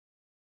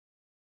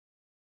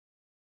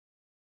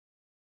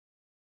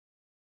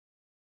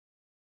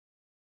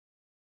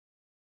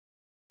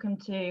welcome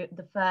to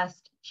the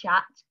first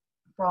chat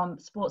from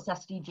Sports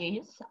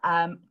SDGs.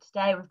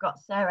 Today we've got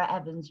Sarah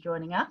Evans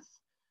joining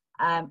us.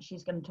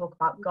 She's going to talk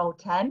about Goal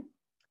 10,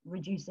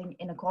 reducing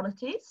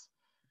inequalities.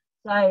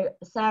 So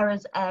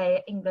Sarah's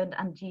a England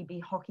and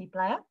GB hockey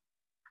player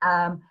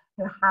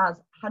who has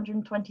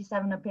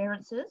 127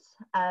 appearances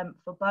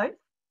for both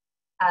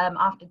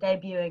after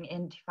debuting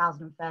in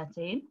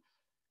 2013.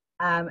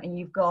 And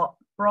you've got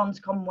bronze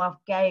Commonwealth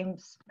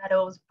Games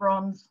medals,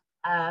 bronze,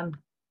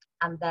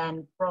 and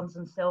then bronze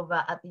and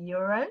silver at the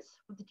Euros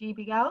with the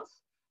GB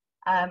girls.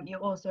 You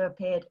also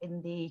appeared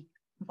in the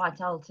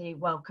Vitality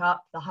World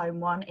Cup, the home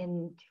one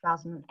in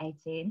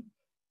 2018,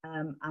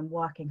 and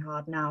working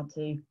hard now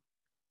to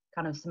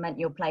kind of cement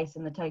your place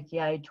in the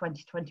Tokyo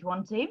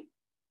 2021 team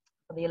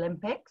for the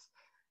Olympics.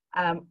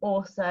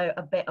 Also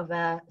a bit of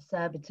a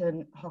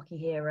Surbiton hockey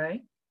hero.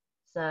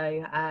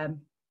 So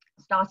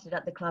started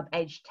at the club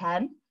age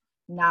 10,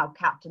 now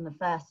captain the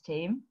first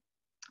team,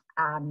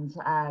 and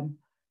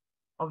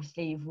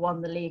obviously you've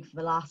won the league for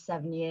the last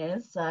 7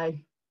 years. So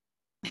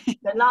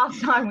the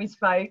last time we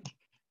spoke,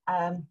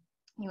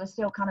 you were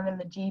still kind of in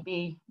the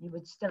GB, you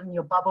were still in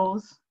your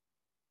bubbles,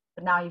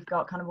 but now you've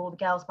got kind of all the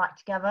girls back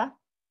together.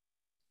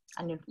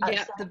 And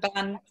yeah, the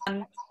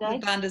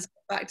band is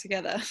back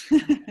together.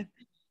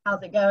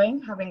 How's it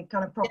going? Having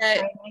kind of proper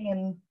training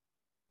and...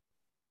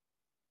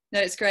 No,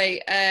 it's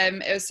great.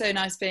 It was so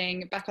nice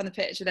being back on the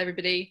pitch with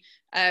everybody.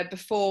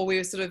 Before we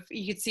were sort of,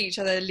 you could see each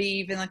other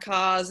leave in the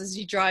cars as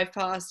you drive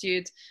past,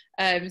 you'd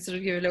sort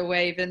of give a little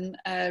wave and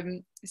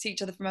see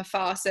each other from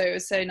afar. So it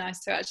was so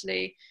nice to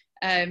actually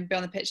be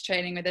on the pitch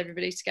training with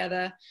everybody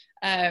together.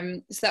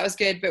 So that was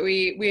good, but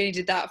we only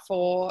did that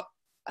for,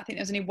 I think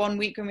there was only 1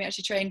 week when we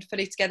actually trained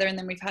fully together, and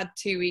then we've had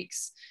 2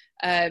 weeks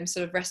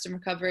sort of rest and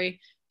recovery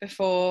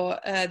before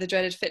the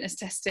dreaded fitness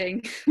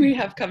testing we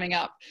have coming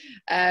up.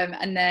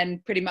 And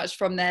then pretty much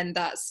from then,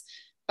 that's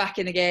back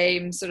in the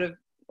game. Sort of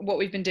what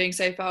we've been doing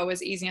so far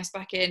was easing us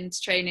back into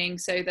training,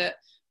 so that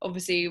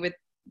obviously with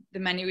the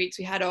many weeks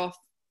we had off,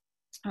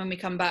 when we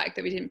come back,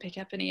 that we didn't pick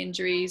up any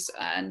injuries,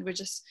 and we're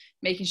just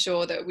making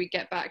sure that we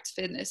get back to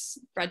fitness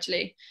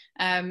gradually.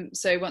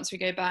 So once we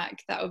go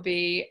back, that will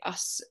be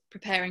us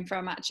preparing for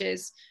our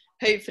matches.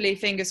 Hopefully,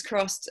 fingers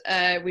crossed,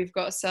 we've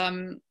got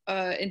some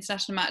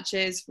international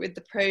matches with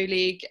the Pro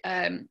League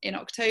in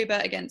October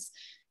against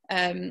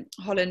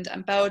Holland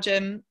and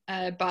Belgium,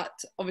 but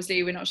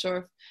obviously we're not sure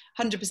if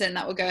 100%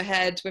 that will go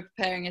ahead. We're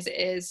preparing as it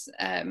is,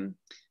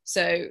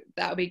 so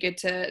that'll be good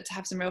to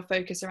have some real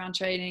focus around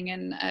training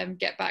and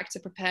get back to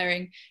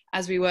preparing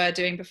as we were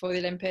doing before the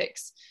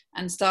Olympics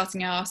and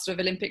starting our sort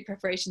of Olympic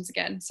preparations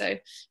again. So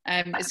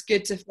it's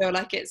good to feel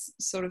like it's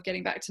sort of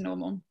getting back to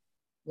normal.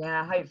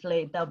 Yeah,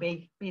 hopefully there'll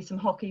be some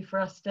hockey for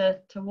us to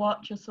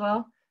watch as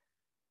well.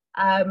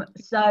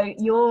 So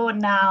you're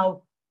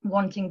now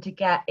wanting to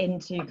get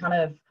into kind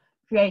of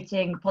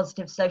creating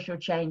positive social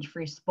change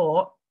through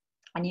sport,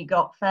 and you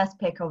got first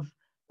pick of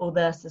all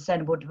the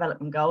Sustainable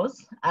Development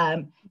Goals.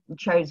 You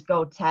chose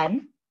Goal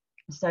 10,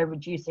 so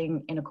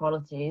reducing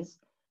inequalities.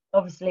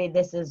 Obviously,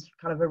 this is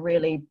kind of a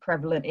really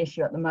prevalent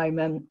issue at the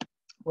moment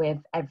with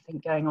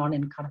everything going on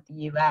in kind of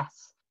the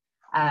US.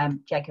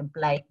 Jacob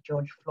Blake,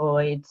 George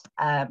Floyd,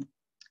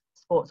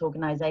 sports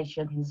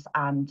organisations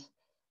and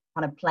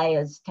kind of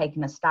players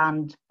taking a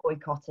stand,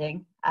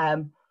 boycotting.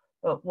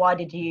 But why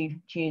did you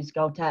choose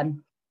Goal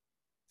 10?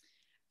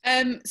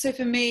 So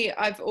for me,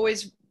 I've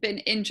always been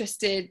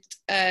interested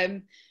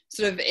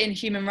sort of in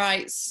human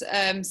rights,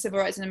 civil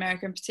rights in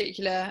America in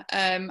particular.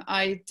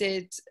 I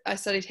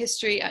studied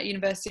history at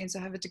university, and so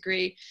I have a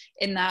degree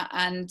in that,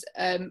 and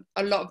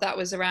a lot of that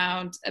was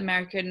around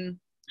American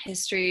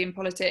history and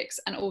politics,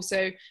 and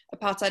also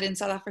apartheid in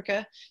South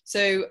Africa.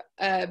 So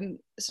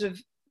sort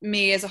of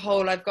me as a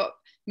whole, I've got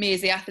me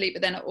as the athlete,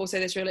 but then also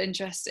this real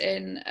interest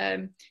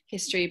in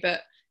history,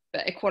 but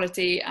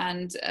equality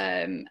and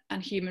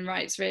human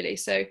rights, really.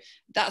 So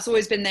that's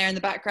always been there in the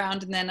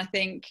background. And then I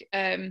think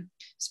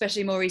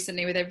especially more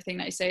recently with everything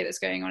that you say that's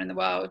going on in the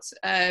world,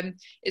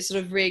 it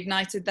sort of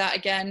reignited that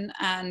again.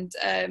 And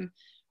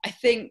I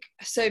think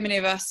so many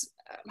of us,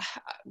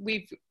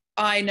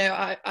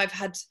 I've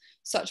had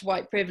such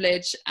white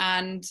privilege,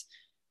 and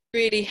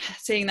really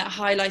seeing that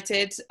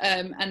highlighted,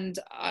 and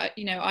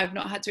I've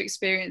not had to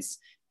experience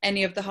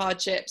any of the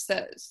hardships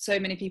that so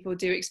many people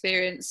do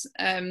experience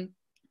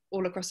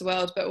all across the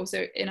world, but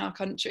also in our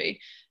country.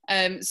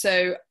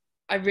 So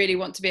I really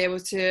want to be able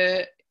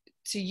to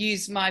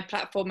use my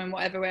platform in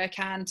whatever way I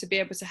can to be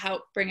able to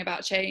help bring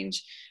about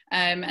change.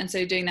 And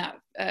so doing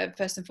that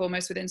first and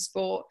foremost within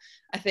sport.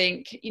 I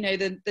think,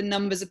 the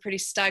numbers are pretty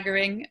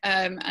staggering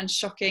and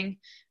shocking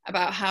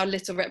about how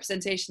little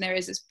representation there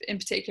is, in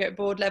particular at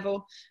board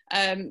level.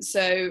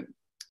 So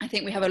I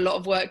think we have a lot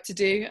of work to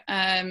do,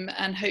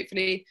 and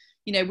hopefully,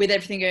 with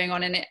everything going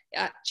on and it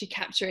actually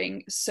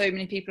capturing so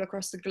many people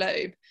across the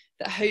globe,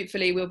 that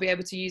hopefully we'll be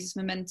able to use this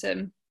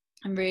momentum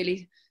and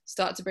really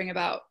start to bring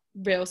about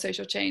real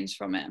social change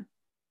from it.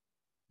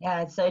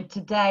 Yeah, so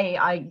today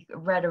I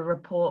read a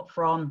report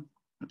from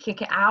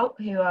Kick It Out,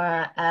 who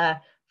are a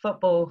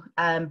football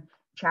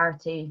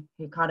charity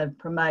who kind of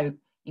promote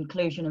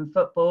inclusion in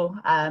football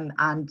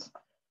and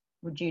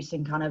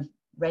reducing kind of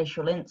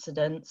racial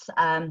incidents.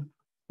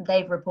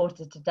 They've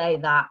reported today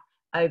that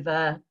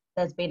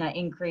there's been an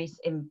increase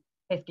in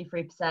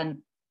 53%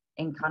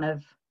 in kind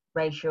of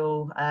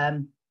racial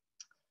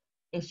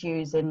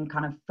issues in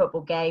kind of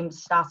football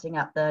games, starting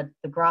at the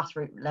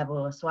grassroots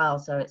level as well.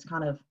 So it's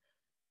kind of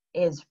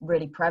is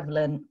really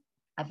prevalent.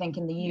 I think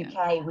in the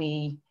UK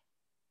we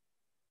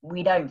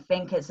don't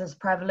think it's as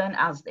prevalent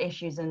as the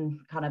issues in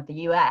kind of the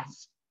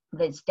US,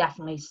 but it's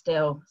definitely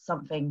still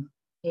something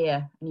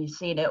here. And you've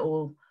seen it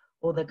all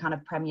the kind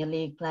of Premier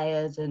League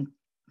players and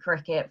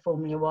cricket,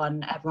 Formula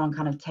One, everyone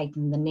kind of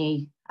taking the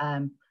knee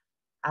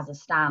as a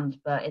stand,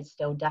 but it's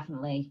still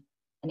definitely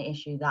an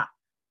issue that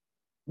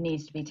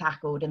needs to be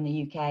tackled in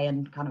the UK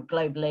and kind of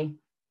globally.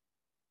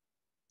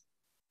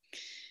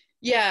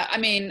 Yeah, I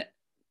mean,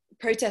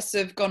 protests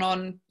have gone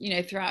on, you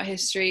know, throughout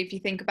history. If you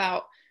think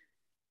about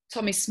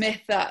Tommy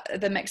Smith at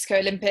the Mexico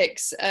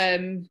Olympics,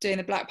 doing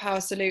the Black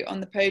Power salute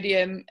on the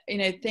podium, you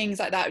know, things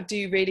like that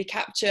do really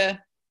capture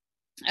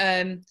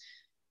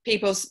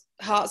people's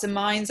hearts and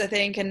minds, I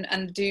think,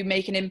 and do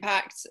make an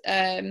impact.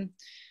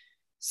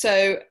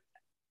 So,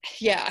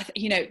 yeah,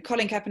 you know,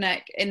 Colin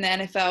Kaepernick in the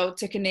NFL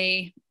took a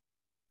knee,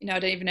 you know, I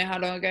don't even know how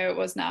long ago it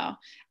was now,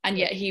 and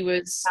yet he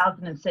was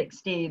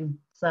 2016.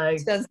 So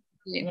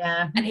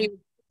yeah, and he was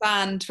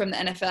banned from the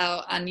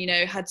NFL, and you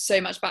know, had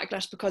so much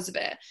backlash because of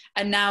it.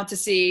 And now to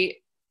see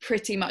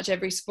pretty much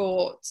every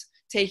sport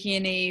taking a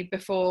knee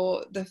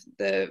before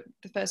the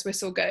first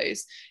whistle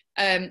goes,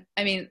 I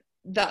mean,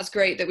 that's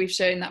great that we've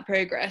shown that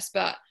progress,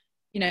 but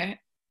you know,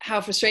 how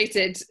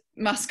frustrated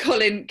must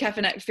Colin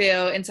Kaepernick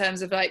feel in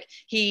terms of like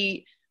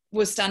he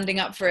was standing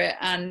up for it,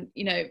 and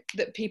you know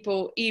that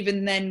people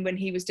even then when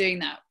he was doing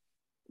that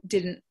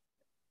didn't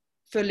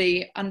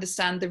fully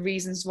understand the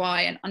reasons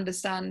why and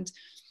understand,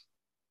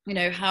 you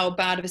know, how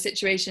bad of a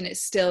situation it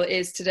still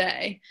is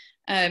today.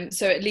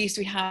 So at least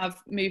we have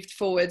moved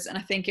forwards, and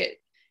I think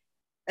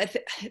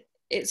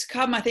it's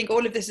come, I think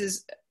all of this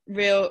is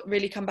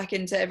really come back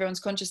into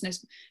everyone's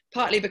consciousness,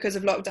 partly because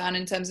of lockdown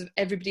in terms of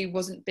everybody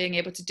wasn't being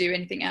able to do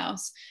anything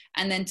else,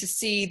 and then to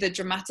see the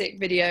dramatic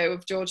video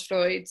of George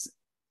Floyd's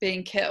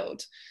being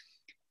killed,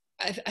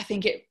 I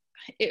think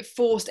it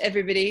forced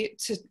everybody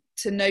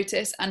to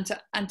notice and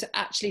to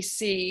actually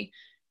see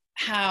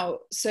how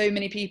so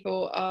many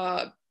people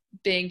are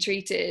being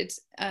treated,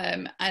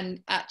 and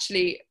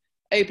actually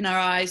open our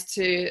eyes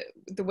to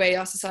the way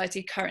our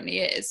society currently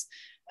is.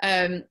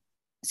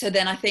 So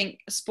then I think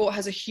sport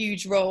has a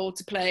huge role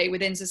to play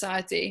within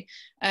society.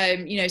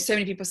 You know, so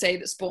many people say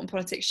that sport and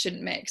politics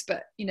shouldn't mix,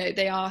 but you know,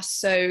 they are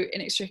so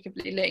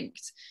inextricably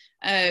linked.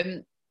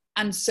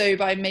 And so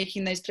by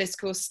making those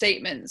political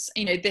statements,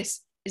 you know,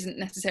 this isn't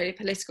necessarily a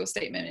political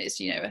statement,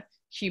 it's, you know, a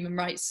human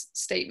rights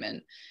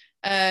statement,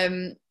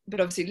 but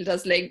obviously it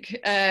does link.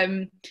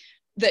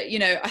 That, you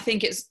know, I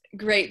think it's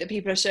great that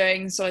people are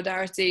showing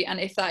solidarity, and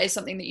if that is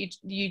something that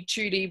you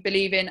truly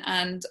believe in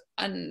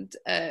and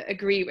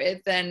agree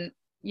with, then,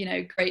 you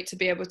know, great to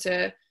be able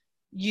to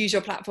use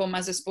your platform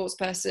as a sports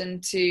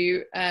person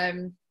to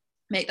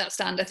make that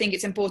stand. I think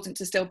it's important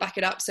to still back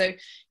it up. So,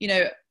 you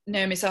know,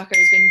 Naomi Osaka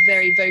has been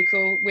very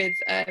vocal with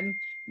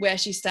where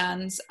she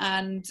stands,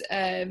 and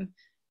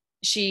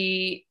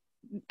she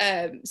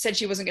said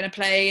she wasn't going to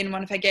play in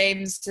one of her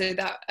games to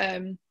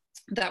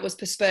that was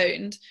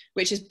postponed,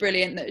 which is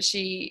brilliant that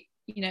she,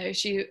 you know,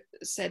 she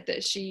said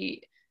that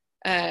she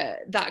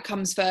that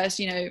comes first,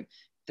 you know,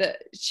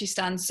 that she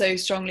stands so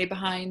strongly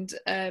behind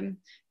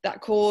that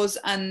cause.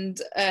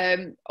 And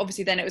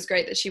obviously then it was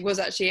great that she was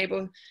actually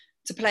able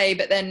to play,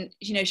 but then,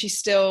 you know,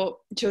 she'll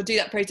do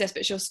that protest,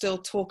 but she'll still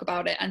talk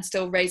about it and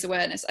still raise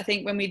awareness. I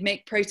think when we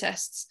make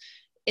protests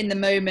in the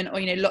moment, or,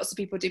 you know, lots of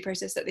people do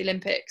protests at the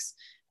Olympics,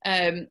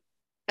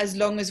 as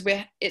long as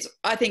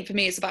I think for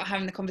me, it's about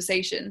having the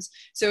conversations.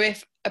 So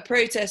if a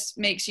protest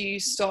makes you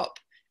stop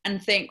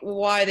and think, well,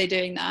 why are they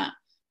doing that?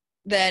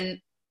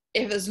 Then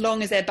as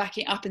long as they're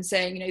backing up and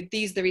saying, you know,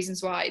 these are the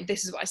reasons why,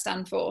 this is what I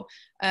stand for,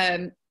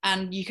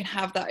 and you can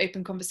have that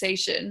open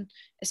conversation,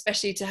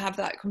 especially to have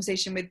that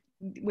conversation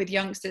with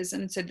youngsters,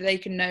 and so that they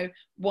can know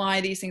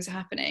why these things are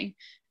happening,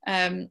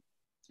 then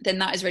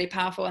that is really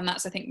powerful. And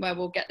that's, I think, where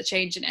we'll get the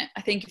change in it.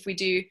 I think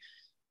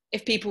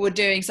if people were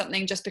doing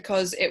something just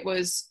because it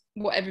was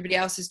what everybody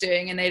else is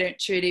doing and they don't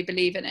truly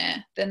believe in it,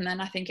 then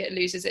I think it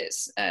loses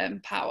its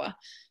power.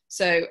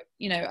 So,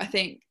 you know, I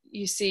think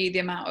you see the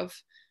amount of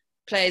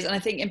players, and I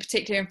think in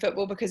particular in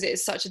football, because it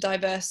is such a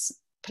diverse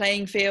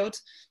playing field,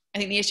 I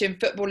think the issue in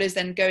football is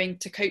then going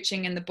to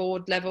coaching and the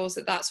board levels,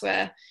 that's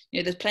where,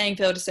 you know, the playing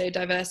field is so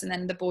diverse, and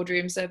then the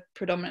boardrooms are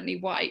predominantly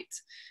white.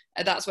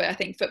 That's where I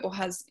think football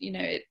has, you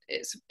know,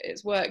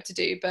 it's work to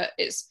do, but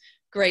it's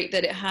great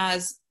that it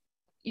has,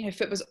 you know,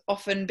 football's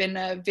often been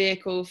a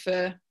vehicle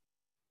for,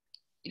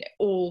 you know,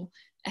 all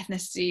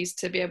ethnicities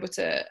to be able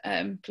to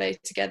play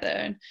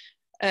together.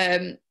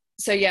 And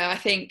so yeah, I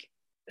think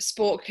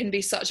sport can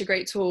be such a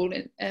great tool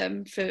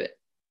for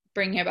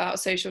bringing about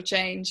social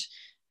change,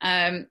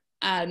 and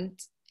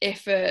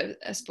if a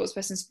sports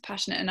person's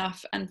passionate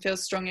enough and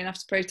feels strong enough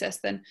to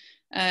protest, then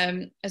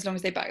as long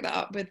as they back that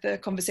up with the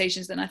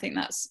conversations, then I think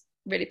that's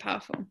really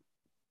powerful.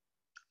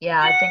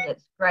 Yeah, I think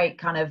it's great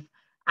kind of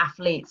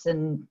athletes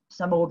and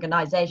some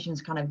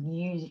organizations kind of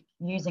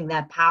using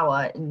their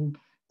power. And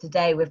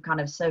today with kind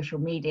of social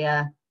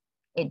media,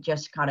 it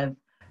just kind of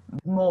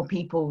more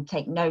people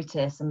take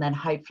notice and then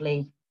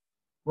hopefully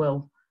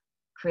will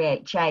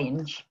create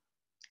change.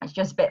 It's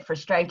just a bit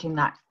frustrating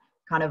that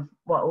kind of,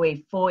 what are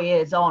we, 4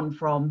 years on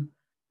from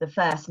the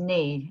first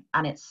knee,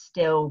 and it's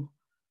still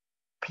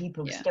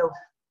people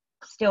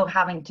still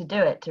having to do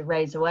it to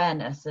raise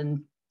awareness.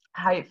 And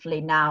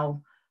hopefully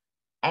now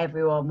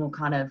everyone will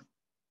kind of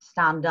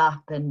stand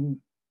up and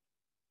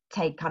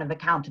take kind of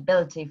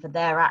accountability for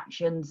their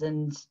actions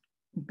and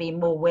be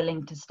more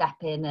willing to step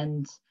in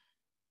and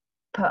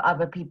put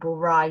other people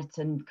right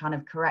and kind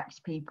of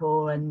correct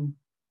people, and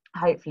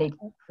hopefully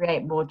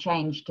create more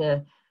change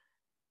to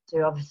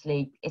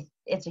obviously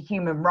it's a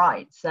human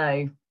right.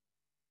 So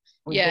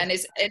and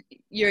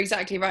you're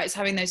exactly right. It's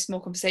having those small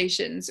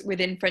conversations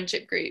within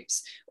friendship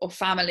groups or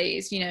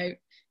families. You know,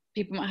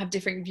 people might have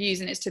different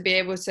views, and it's to be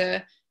able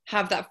to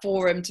have that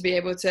forum to be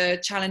able to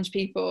challenge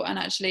people and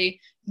actually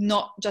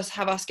not just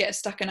have us get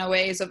stuck in our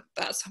ways of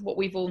that's what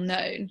we've all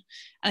known. And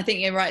I think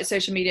you're right,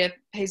 social media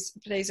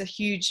plays a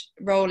huge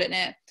role in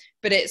it,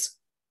 but it's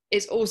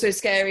also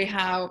scary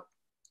how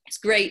it's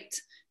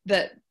great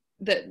that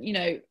you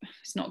know,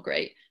 it's not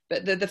great,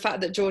 but the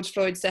fact that George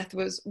Floyd's death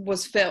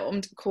was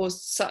filmed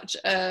caused such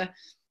a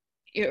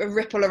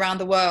ripple around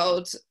the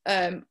world,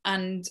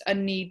 and a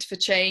need for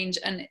change,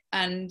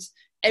 and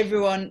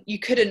everyone, you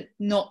couldn't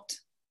not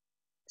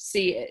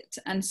see it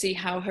and see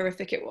how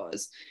horrific it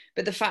was.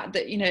 But the fact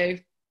that, you know,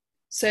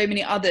 so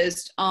many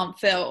others aren't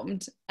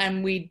filmed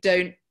and we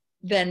don't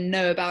then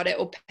know about it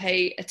or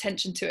pay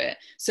attention to it.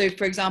 So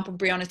for example,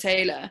 Breonna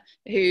Taylor,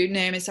 who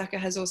Naomi Osaka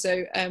has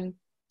also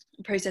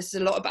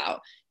protested a lot about,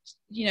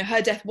 you know,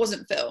 her death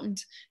wasn't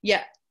filmed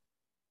yet.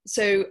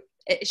 So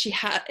it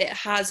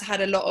has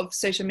had a lot of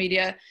social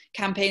media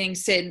campaigning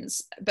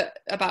since, but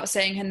about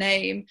saying her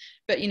name,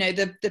 but you know,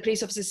 the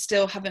police officers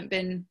still haven't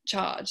been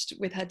charged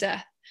with her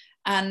death.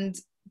 And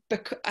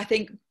I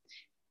think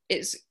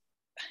it's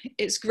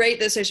great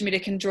that social media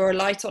can draw a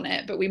light on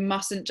it, but we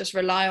mustn't just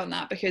rely on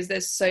that, because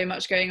there's so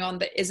much going on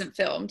that isn't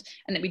filmed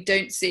and that we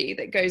don't see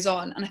that goes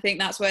on. And I think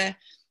that's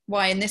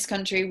why in this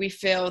country we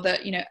feel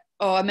that, you know,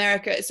 oh,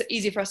 America, it's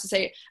easy for us to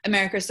say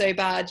America is so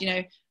bad, you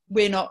know,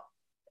 we're not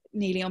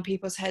kneeling on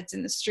people's heads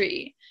in the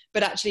street.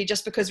 But actually,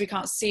 just because we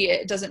can't see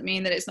it doesn't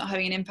mean that it's not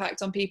having an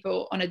impact on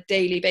people on a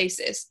daily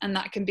basis. And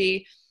that can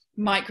be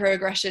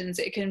microaggressions,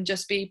 it can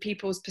just be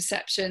people's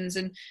perceptions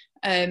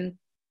and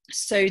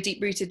so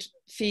deep-rooted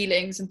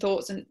feelings and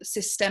thoughts and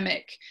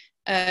systemic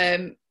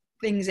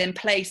things in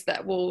place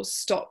that will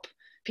stop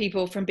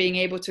people from being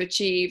able to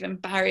achieve,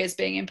 and barriers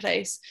being in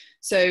place.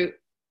 So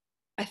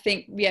I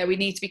think, yeah, we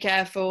need to be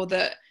careful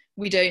that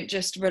we don't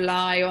just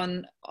rely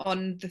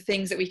on the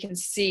things that we can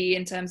see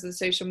in terms of the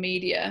social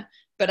media,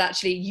 but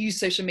actually use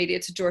social media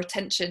to draw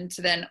attention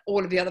to then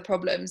all of the other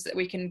problems, that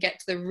we can get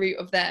to the root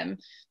of them,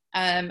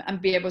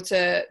 and be able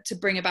to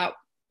bring about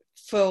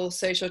full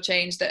social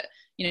change that,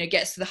 you know,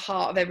 gets to the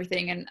heart of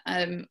everything.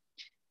 And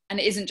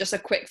it isn't just a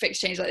quick fix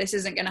change. Like, this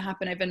isn't going to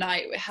happen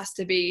overnight. It has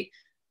to be,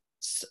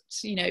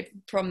 you know,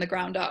 from the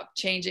ground up,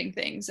 changing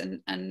things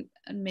and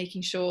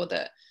making sure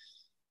that,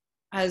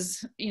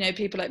 as you know,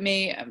 people like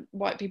me,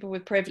 white people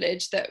with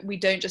privilege, that we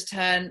don't just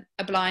turn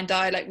a blind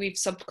eye like we've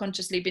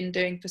subconsciously been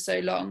doing for so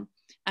long,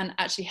 and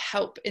actually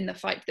help in the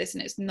fight for this.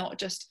 And it's not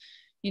just,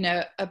 you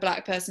know, a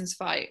black person's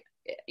fight,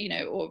 you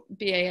know, or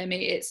BAME.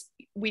 It's,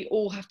 we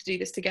all have to do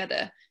this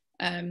together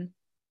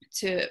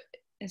to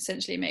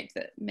essentially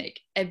make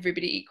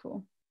everybody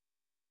equal.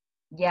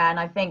 Yeah, and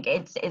I think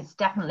it's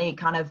definitely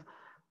kind of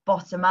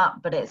bottom up,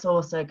 but it's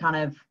also kind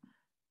of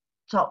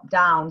top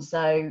down.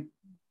 So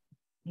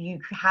you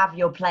have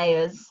your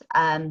players,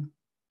 and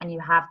you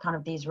have kind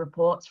of these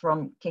reports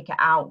from Kick It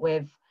Out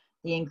with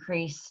the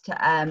increased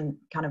kind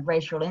of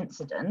racial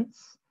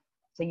incidents.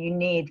 So you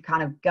need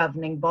kind of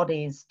governing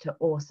bodies to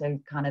also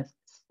kind of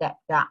step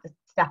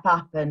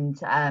up and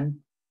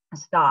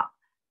start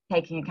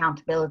taking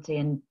accountability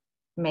and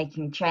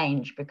making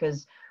change,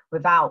 because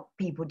without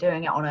people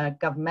doing it on a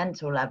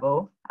governmental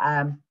level,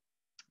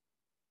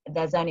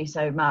 there's only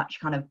so much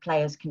kind of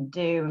players can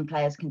do and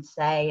players can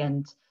say,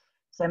 and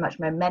so much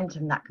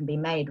momentum that can be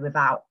made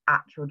without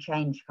actual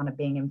change kind of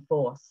being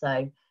enforced.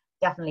 So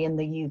definitely in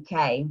the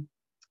UK,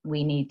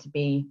 we need to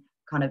be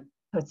kind of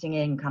putting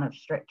in kind of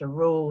stricter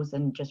rules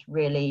and just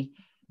really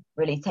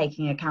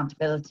taking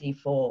accountability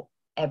for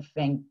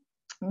everything,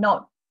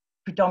 not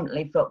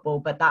predominantly football,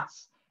 but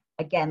that's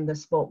again the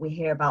sport we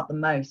hear about the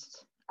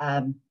most.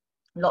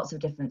 Lots of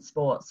different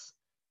sports,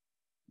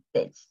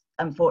 it's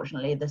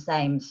unfortunately the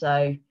same.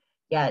 So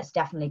yeah, it's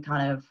definitely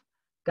kind of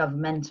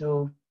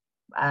governmental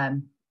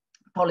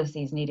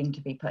policies needing to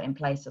be put in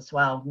place as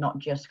well, not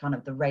just kind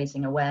of the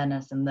raising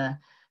awareness and the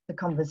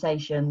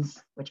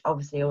conversations, which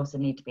obviously also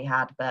need to be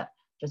had, but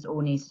just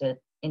all needs to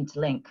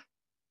interlink.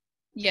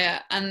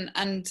 Yeah,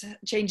 and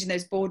changing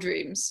those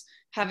boardrooms,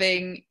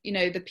 having, you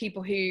know, the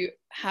people who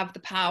have the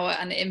power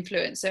and the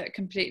influence, so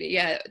completely,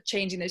 yeah,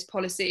 changing those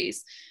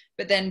policies,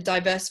 but then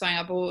diversifying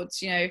our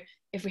boards. You know,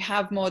 if we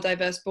have more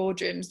diverse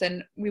boardrooms,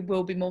 then we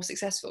will be more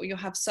successful. You'll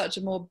have such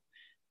a more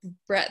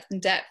breadth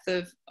and depth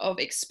of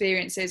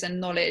experiences and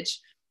knowledge,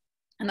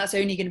 and that's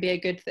only going to be a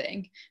good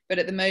thing. But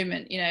at the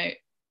moment, you know,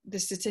 the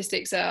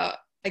statistics are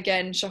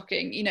again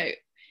shocking. You know,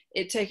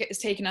 it's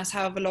taken us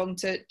however long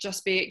to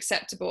just be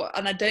acceptable,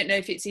 and I don't know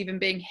if it's even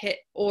being hit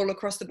all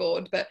across the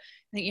board, but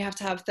I think you have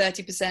to have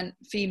 30%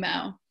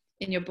 female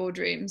in your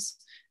boardrooms.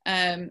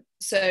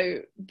 So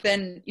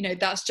then, you know,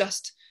 that's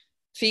just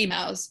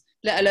females,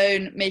 let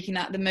alone making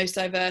that the most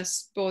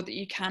diverse board that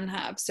you can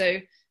have. So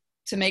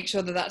to make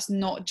sure that that's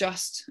not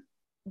just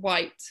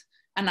white,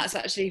 and that's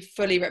actually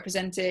fully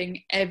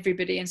representing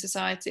everybody in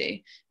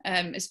society,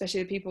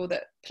 especially the people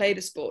that play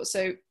the sport.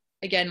 So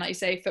again, like you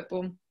say,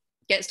 football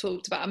gets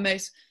talked about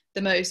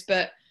the most,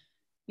 but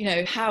you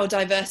know how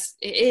diverse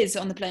it is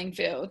on the playing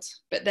field,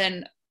 but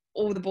then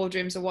all the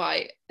boardrooms are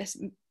white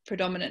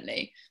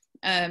predominantly.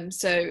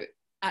 So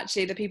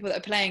actually the people that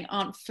are playing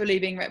aren't fully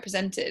being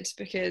represented,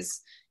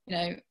 because you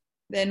know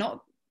they're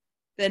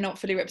not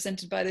fully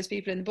represented by those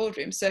people in the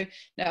boardroom. So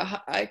no,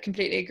 I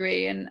completely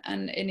agree, and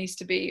it needs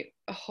to be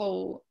a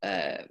whole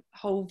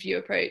view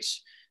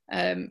approach,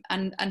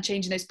 and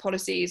changing those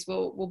policies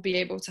will be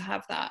able to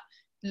have that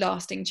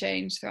lasting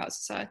change throughout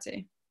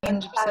society.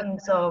 100%. In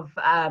terms of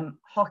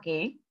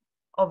hockey,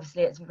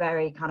 obviously it's a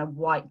very kind of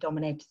white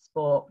dominated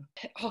sport.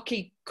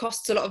 Hockey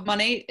costs a lot of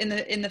money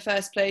in the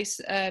first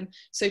place,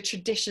 so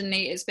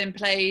traditionally it's been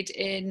played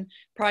in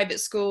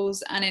private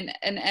schools and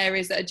in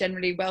areas that are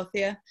generally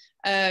wealthier.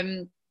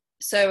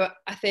 So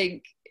I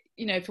think,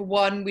 you know, for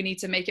one, we need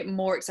to make it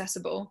more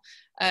accessible.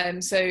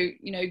 So,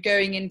 you know,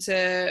 going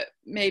into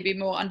maybe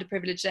more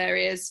underprivileged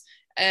areas,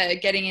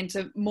 getting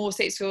into more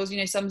state schools. You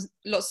know,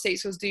 lots of state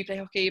schools do play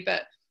hockey,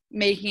 but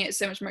making it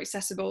so much more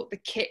accessible. The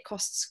kit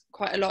costs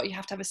quite a lot. You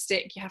have to have a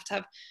stick, you have to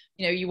have,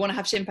 you know, you want to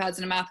have shin pads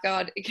and a mouth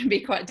guard. It can be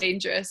quite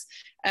dangerous.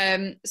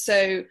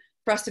 So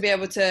for us to be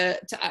able to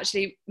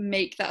actually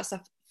make that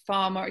stuff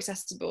far more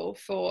accessible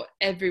for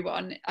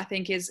everyone, I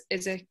think is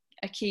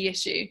a key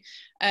issue.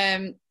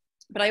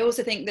 But I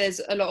also think there's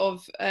a lot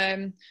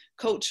of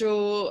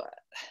cultural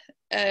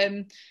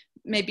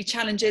maybe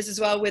challenges as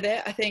well with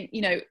it. I think,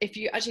 you know, if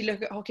you actually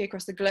look at hockey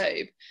across the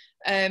globe,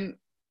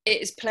 it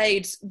is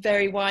played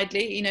very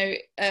widely. You know,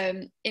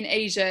 in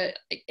Asia,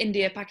 like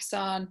India,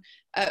 Pakistan,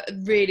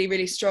 really,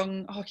 really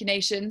strong hockey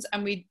nations,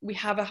 and we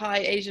have a high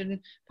Asian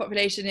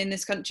population in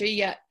this country,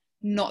 yet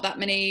not that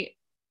many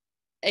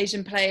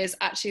Asian players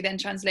actually then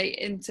translate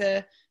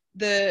into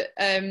the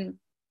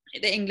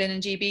England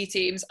and GB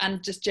teams,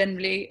 and just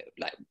generally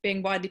like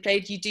being widely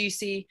played. You do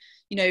see,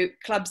 you know,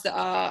 clubs that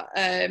are,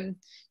 you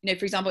know,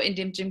 for example,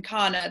 Indian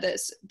Gymkhana,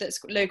 that's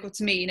local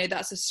to me. You know,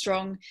 that's a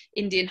strong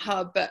Indian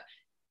hub, but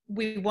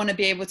we want to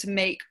be able to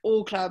make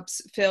all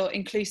clubs feel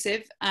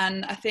inclusive.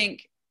 And I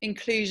think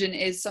inclusion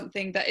is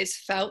something that is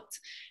felt.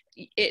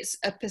 It's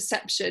a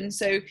perception.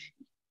 So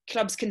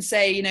clubs can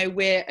say, you know,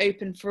 we're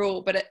open for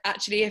all, but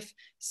actually if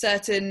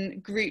certain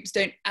groups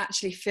don't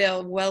actually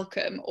feel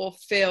welcome or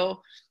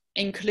feel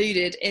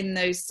included in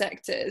those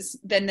sectors,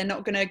 then they're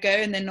not going to go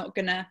and they're not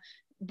going to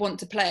want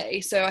to play.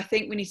 So I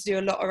think we need to do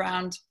a lot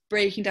around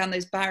breaking down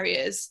those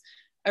barriers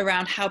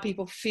around how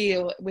people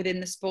feel within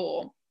the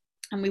sport.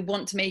 And we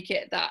want to make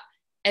it that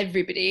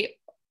everybody,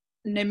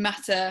 no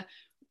matter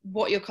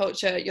what your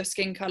culture, your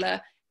skin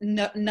colour,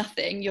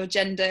 nothing, your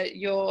gender,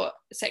 your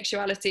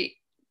sexuality,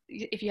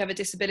 if you have a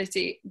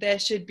disability, there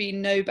should be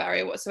no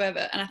barrier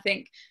whatsoever. And I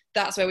think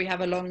that's where we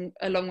have a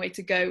long way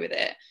to go with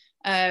it.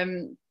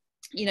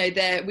 You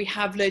know, we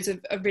have loads of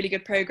really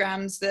good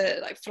programs,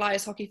 like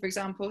Flyers Hockey, for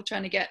example,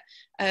 trying to get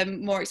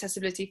more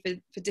accessibility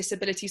for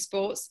disability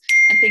sports,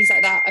 and things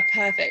like that are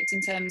perfect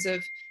in terms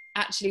of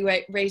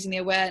actually raising the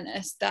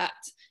awareness that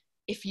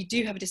if you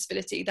do have a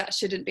disability, that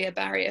shouldn't be a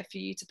barrier for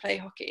you to play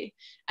hockey.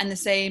 And the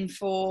same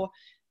for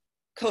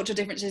cultural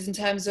differences in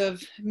terms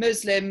of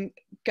Muslim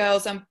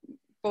girls and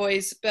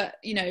boys, but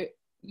you know,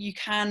 you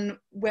can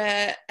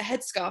wear a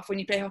headscarf when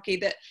you play hockey.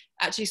 That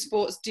actually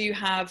sports do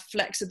have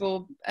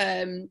flexible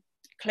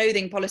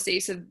clothing policy,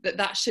 so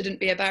that shouldn't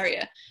be a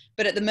barrier.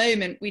 But at the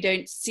moment we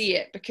don't see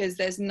it because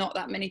there's not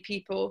that many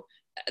people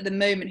at the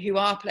moment who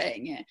are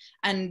playing it.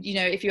 And you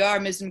know, if you are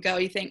a Muslim girl,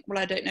 you think, well,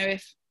 I don't know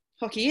if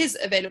hockey is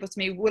available to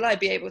me, will I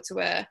be able to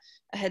wear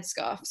a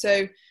headscarf?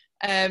 So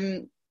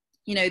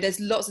you know, there's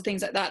lots of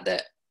things like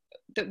that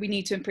we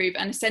need to improve.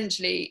 And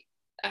essentially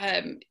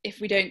if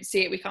we don't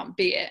see it, we can't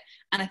be it.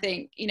 And I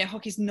think, you know,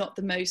 hockey's not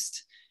the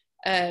most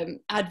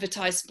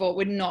advertised sport.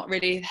 We're not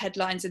really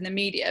headlines in the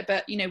media,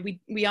 but you know,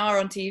 we are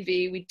on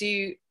TV, we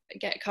do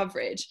get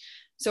coverage.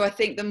 So I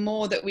think the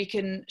more that we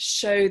can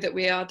show that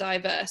we are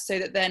diverse, so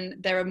that then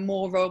there are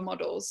more role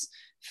models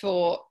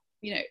for,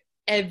 you know,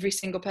 every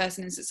single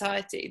person in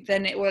society,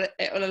 then it will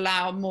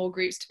allow more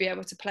groups to be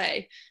able to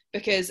play.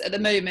 Because at the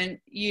moment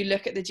you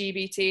look at the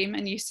GB team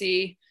and you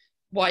see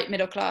white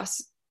middle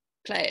class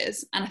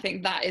players. And I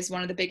think that is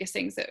one of the biggest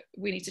things that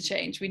we need to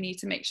change. We need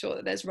to make sure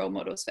that there's role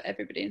models for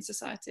everybody in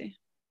society.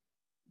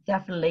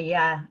 Definitely,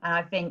 yeah. And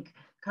I think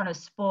kind of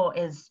sport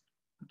is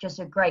just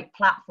a great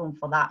platform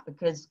for that,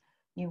 because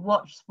you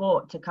watch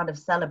sport to kind of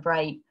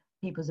celebrate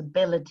people's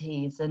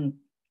abilities, and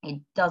it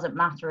doesn't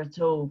matter at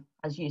all,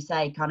 as you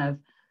say, kind of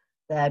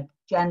their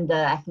gender,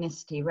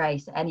 ethnicity,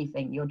 race,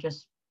 anything. You're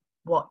just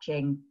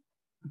watching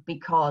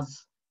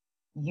because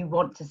you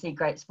want to see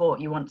great sport.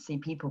 You want to see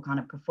people kind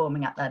of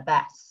performing at their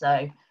best.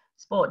 So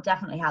sport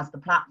definitely has the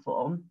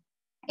platform.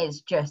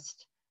 It's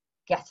just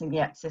getting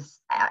the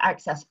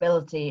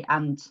accessibility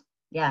and,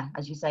 yeah,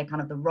 as you say,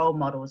 kind of the role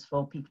models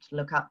for people to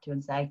look up to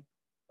and say,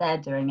 they're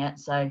doing it,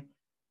 so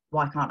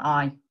why can't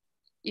I?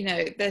 You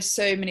know, there's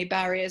so many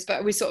barriers,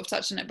 but we sort of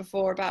touched on it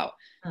before about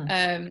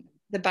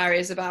the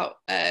barriers about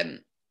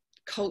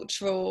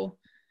cultural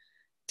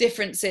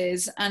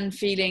differences and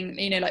feeling,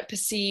 you know, like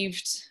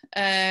perceived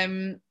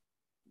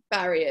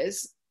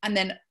barriers, and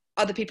then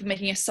other people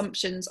making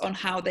assumptions on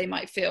how they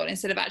might feel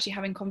instead of actually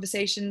having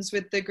conversations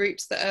with the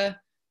groups that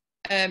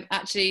are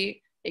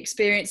actually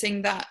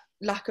experiencing that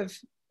lack of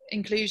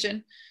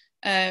inclusion.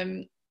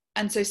 And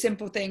so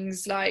simple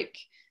things like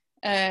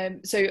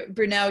so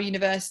Brunel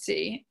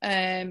University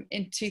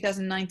in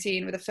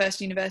 2019 were the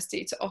first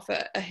university to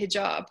offer a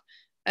hijab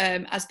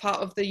as part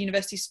of the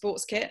university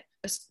sports kit,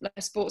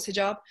 a sports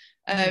hijab.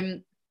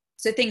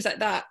 So things like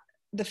that,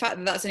 the fact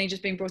that that's only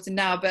just being brought in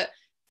now, but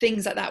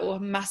things like that will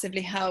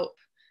massively help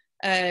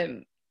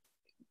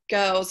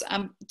girls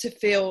to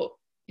feel,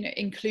 you know,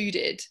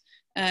 included,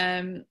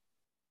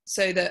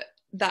 so that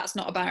that's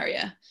not a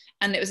barrier.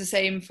 And it was the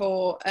same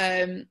for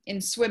in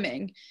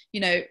swimming,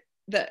 you know,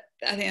 that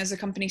I think there's a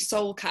company,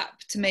 Soul Cap,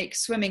 to make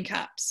swimming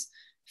caps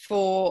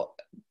for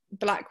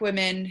Black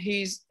women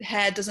whose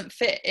hair doesn't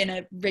fit in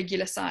a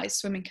regular size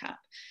swimming cap.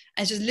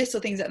 And it's just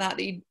little things like that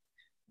that you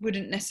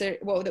wouldn't necessarily,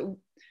 well, that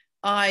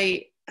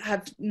I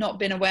have not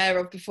been aware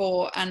of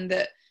before, and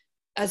that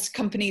as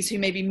companies who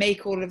maybe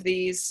make all of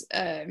these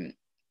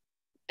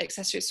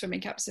accessory swimming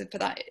caps, for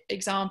that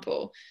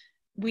example,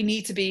 we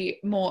need to be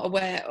more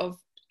aware of,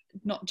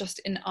 not just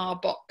in our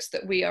box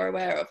that we are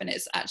aware of, and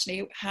it's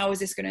actually how is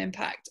this going to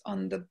impact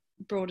on the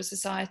broader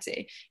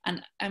society,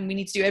 and we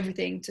need to do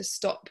everything to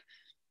stop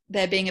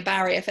there being a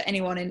barrier for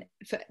anyone,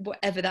 for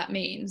whatever that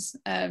means,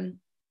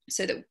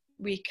 so that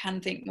we can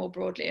think more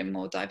broadly and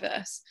more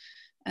diverse.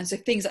 And so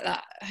things like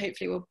that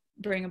hopefully will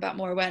bring about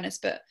more awareness,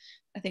 but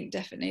I think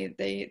definitely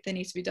they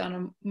need to be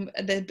done, and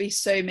there'd be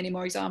so many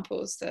more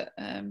examples that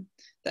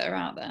that are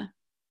out there.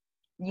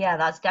 Yeah,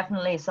 that's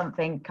definitely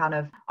something kind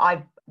of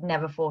I've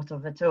never thought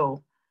of at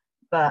all,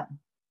 but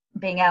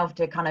being able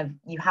to kind of,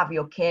 you have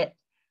your kit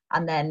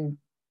and then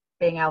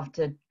being able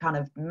to kind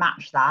of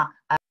match that.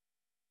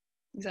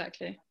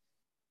 Exactly,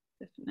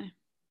 definitely.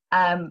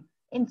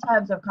 In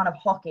terms of kind of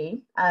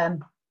hockey,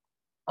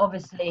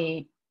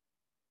 obviously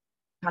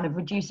kind of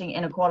reducing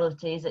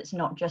inequalities, it's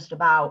not just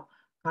about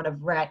kind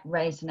of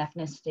race and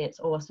ethnicity, it's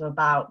also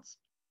about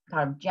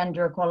kind of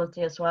gender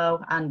equality as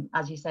well, and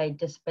as you say,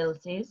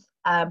 disabilities.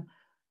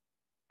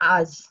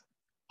 As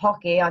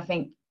hockey, I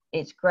think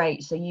it's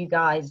great, so you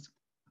guys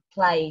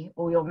play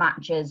all your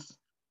matches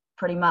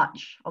pretty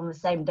much on the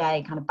same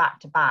day, kind of back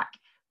to back,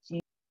 so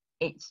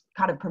it's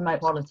kind of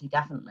promote quality,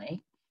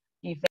 definitely.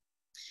 Do you think?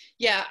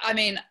 Yeah, I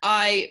mean,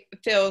 I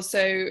feel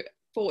so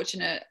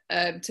fortunate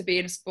to be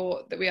in a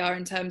sport that we are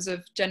in terms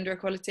of gender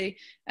equality.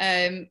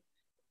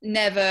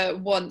 Never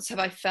once have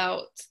I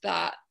felt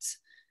that,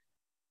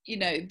 you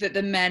know, that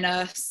the men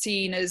are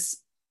seen as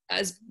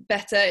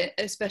better,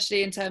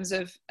 especially in terms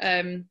of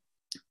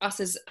us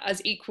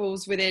as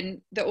equals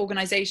within the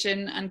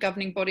organisation and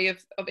governing body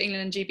of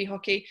England and GB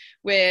Hockey.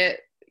 We're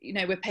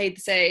paid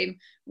the same.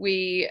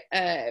 We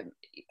are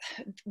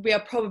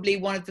probably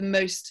one of the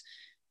most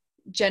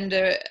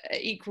gender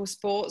equal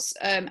sports,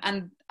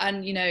 and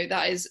you know,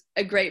 that is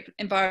a great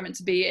environment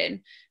to be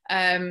in.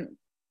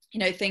 You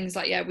know, things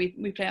like, yeah,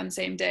 we play on the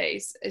same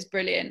days is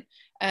brilliant.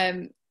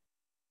 And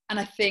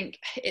I think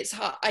it's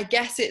hard, I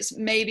guess it's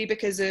maybe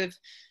because of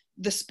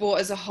the sport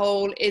as a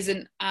whole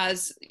isn't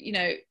as, you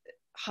know,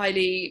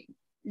 highly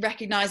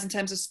recognized in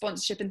terms of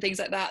sponsorship and things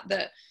like that,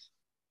 that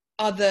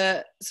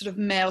other sort of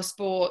male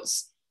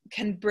sports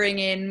can bring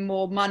in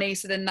more money,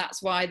 so then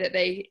that's why that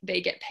they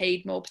get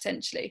paid more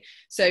potentially.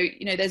 So,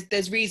 you know,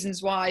 there's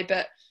reasons why,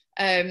 but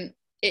it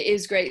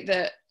is great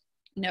that,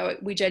 you know,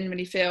 we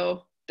genuinely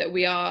feel that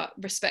we are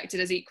respected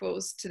as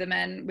equals to the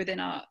men within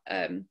our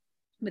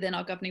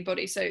governing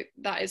body. So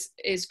that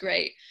is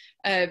great.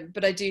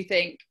 But I do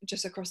think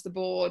just across the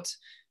board,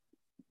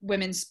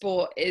 women's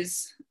sport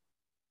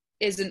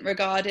isn't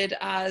regarded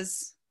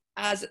as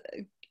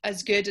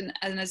good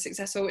and as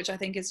successful, which I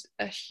think is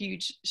a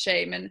huge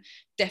shame. And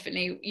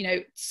definitely, you know,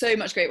 so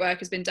much great work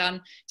has been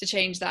done to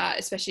change that,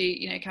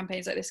 especially, you know,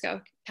 campaigns like This Girl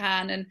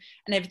Can and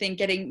everything,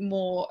 getting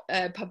more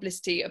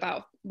publicity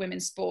about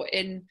women's sport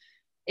in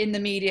the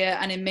media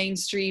and in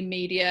mainstream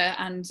media,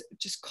 and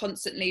just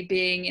constantly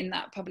being in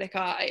that public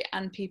eye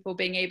and people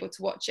being able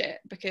to watch it,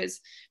 because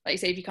like you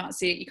say, if you can't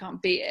see it, you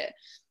can't beat it.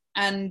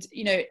 And,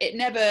 you know, it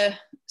never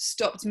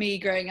stopped me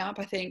growing up.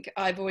 I think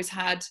I've always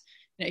had,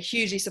 you know,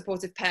 hugely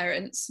supportive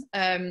parents,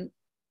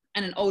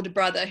 and an older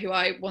brother who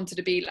I wanted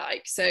to be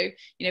like. So,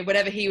 you know,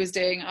 whatever he was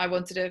doing, I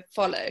wanted to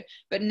follow.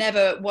 But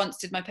never once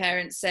did my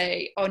parents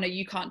say, oh no,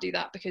 you can't do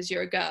that because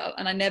you're a girl.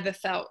 And I never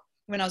felt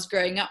when I was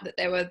growing up that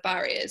there were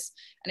barriers.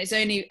 And it's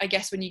only, I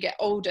guess, when you get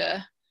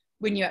older,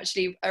 when you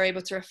actually are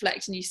able to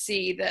reflect and you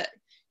see that,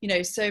 you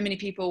know, so many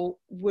people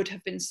would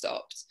have been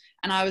stopped.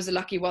 And I was a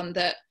lucky one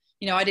that,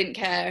 you know, I didn't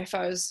care if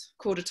I was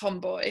called a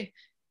tomboy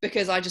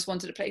because I just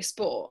wanted to play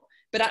sport.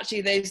 But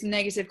actually those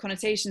negative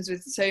connotations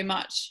with so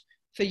much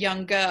for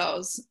young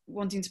girls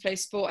wanting to play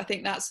sport, I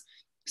think that's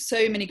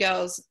so many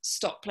girls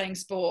stop playing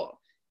sport,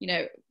 you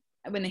know,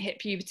 when they hit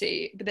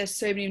puberty, but there's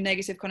so many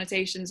negative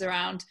connotations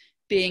around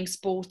being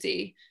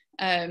sporty,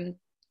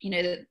 you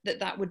know,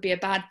 that would be a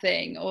bad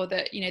thing, or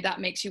that, you know, that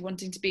makes you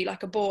wanting to be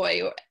like a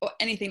boy, or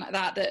anything like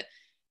that,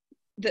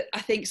 that I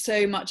think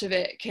so much of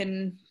it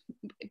can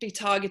be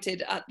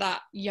targeted at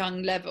that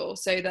young level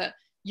so that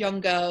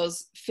young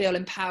girls feel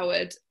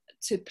empowered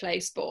to play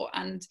sport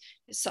and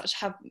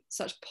have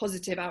such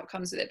positive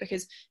outcomes with it,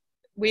 because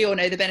we all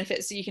know the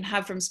benefits that you can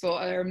have from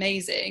sport are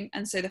amazing.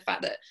 And so the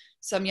fact that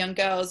some young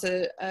girls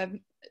are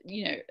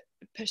you know,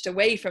 pushed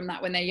away from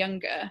that when they're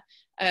younger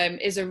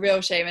is a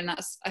real shame. And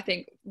that's, I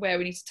think, where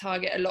we need to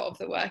target a lot of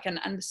the work,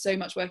 and so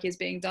much work is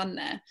being done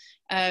there.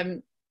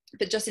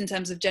 But just in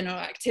terms of general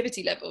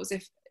activity levels,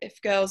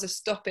 if girls are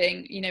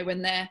stopping, you know,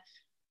 when they're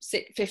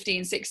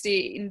 15,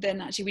 16, then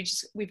actually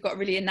we've got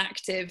really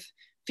inactive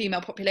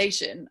female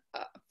population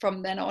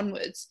from then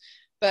onwards.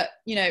 But,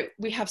 you know,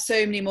 we have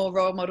so many more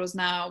role models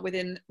now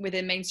within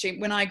mainstream.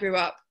 When I grew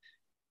up,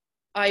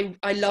 I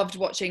loved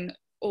watching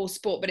all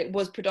sport, but it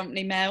was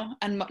predominantly male,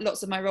 and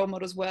lots of my role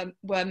models were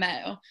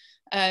male.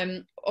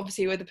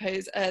 Obviously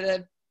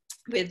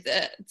with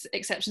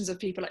exceptions of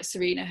people like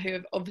Serena, who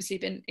have obviously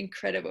been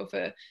incredible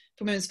for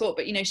women's sport.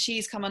 But, you know,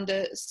 she's come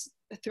under,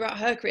 throughout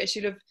her career,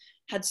 she'd have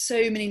had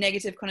so many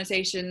negative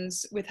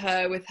connotations with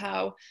her, with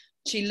how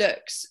she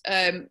looks,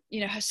 you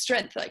know, her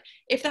strength. Like,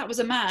 if that was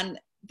a man,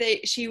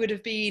 she would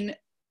have been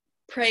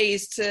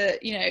praised to,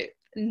 you know,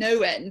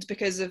 no end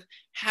because of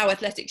how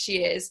athletic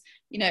she is,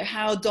 you know,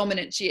 how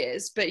dominant she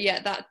is. But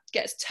yet that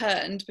gets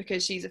turned,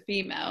 because she's a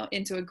female,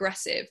 into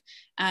aggressive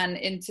and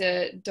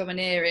into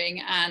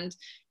domineering, and,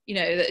 you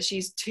know, that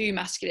she's too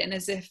masculine,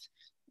 as if,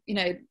 you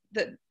know,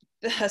 that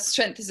her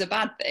strength is a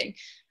bad thing.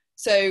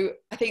 So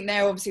I think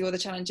they're obviously all the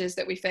challenges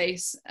that we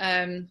face.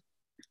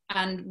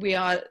 And we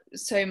are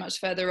so much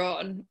further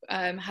on,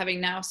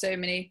 having now so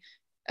many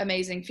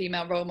amazing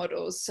female role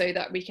models, so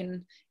that we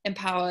can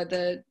empower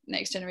the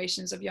next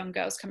generations of young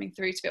girls coming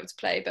through to be able to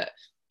play. But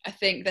I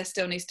think there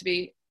still needs to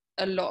be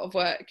a lot of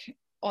work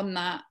on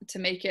that to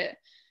make it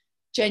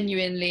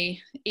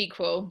genuinely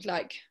equal,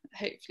 like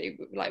hopefully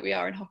like we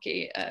are in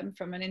hockey,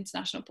 from an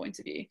international point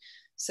of view.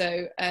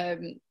 So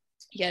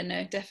yeah,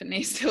 no,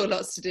 definitely still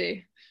lots to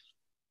do.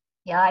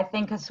 Yeah, I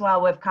think as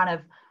well with kind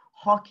of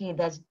hockey,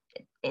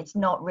 it's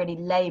not really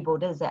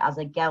labelled, is it, as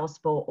a girl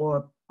sport or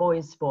a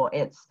boys sport.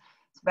 It's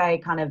very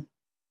kind of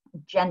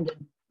gender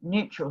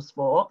neutral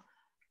sport.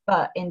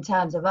 But in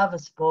terms of other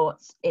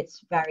sports,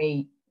 it's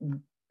very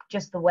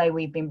just the way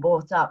we've been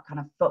brought up, kind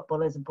of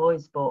football as a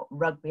boys sport,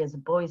 rugby as a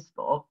boys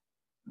sport,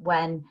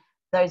 when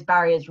those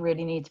barriers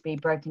really need to be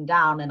broken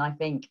down. And I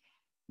think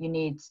you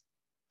need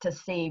to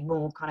see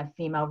more kind of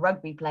female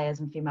rugby players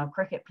and female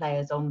cricket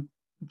players on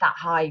that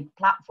high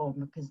platform,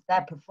 because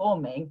they're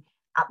performing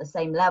at the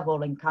same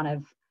level and kind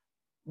of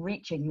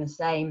reaching the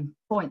same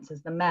points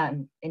as the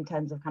men in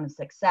terms of kind of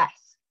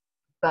success.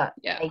 But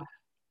they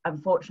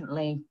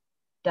unfortunately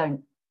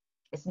don't,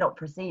 it's not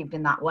perceived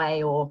in that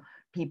way, or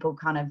people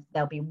kind of,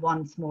 there'll be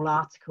one small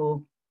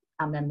article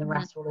and then the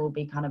rest will all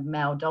be kind of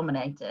male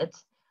dominated.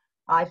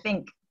 I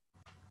think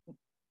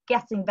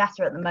getting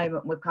better at the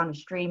moment with kind of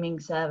streaming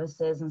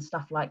services and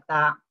stuff like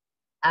that,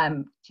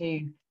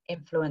 to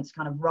influence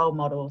kind of role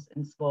models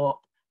in sport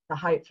to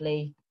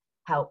hopefully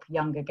help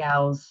younger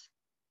girls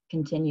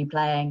continue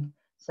playing.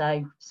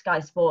 So Sky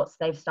Sports,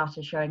 they've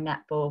started showing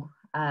netball.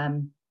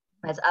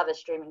 There's other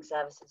streaming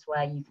services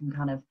where you can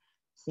kind of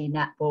see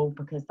netball,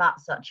 because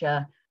that's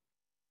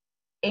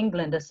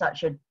England is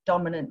such a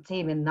dominant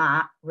team in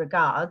that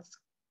regards,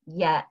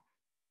 yet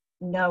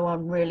no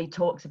one really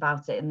talks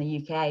about it in the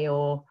UK,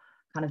 or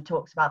kind of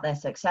talks about their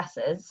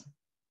successes,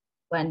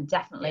 when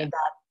definitely they're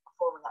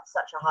performing at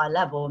such a high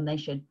level and they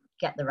should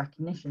get the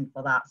recognition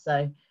for that.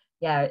 So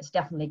yeah, it's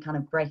definitely kind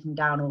of breaking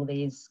down all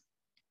these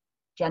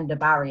gender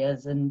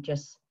barriers and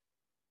just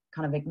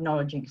kind of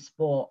acknowledging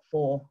sport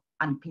for,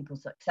 and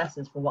people's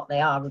successes for what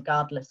they are,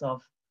 regardless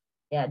of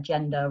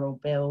gender or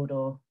build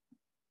or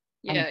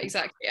anything.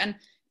 Exactly. And,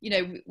 you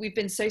know, we've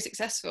been so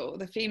successful.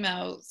 The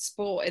female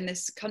sport in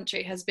this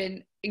country has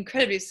been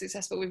incredibly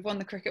successful. We've won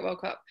the Cricket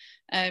World Cup.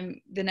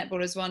 The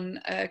netballers won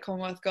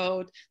Commonwealth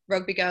gold.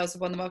 Rugby girls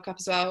have won the World Cup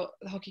as well.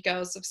 The hockey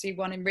girls obviously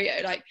won in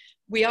Rio. Like,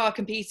 we are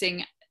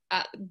competing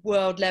at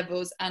world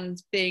levels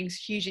and being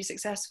hugely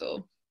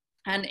successful.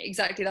 And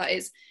exactly that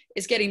is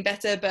getting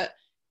better. But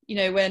you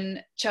know,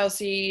 when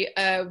Chelsea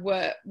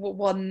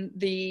won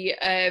the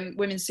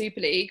Women's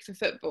Super League for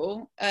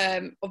football,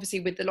 obviously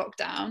with the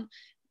lockdown,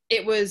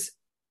 it was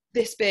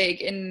this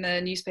big in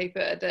the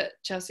newspaper that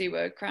Chelsea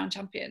were crowned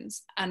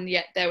champions, and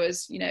yet there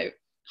was, you know,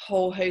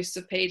 whole hosts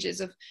of pages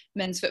of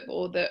men's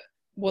football that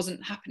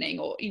wasn't happening,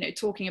 or, you know,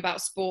 talking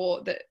about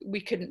sport that we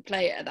couldn't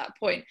play at that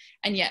point,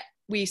 and yet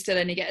we still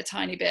only get a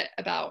tiny bit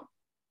about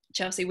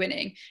Chelsea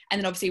winning. And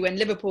then obviously when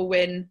Liverpool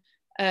win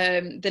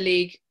the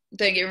league,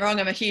 don't get me wrong,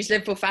 I'm a huge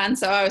Liverpool fan,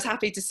 so I was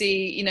happy to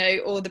see, you know,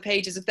 all the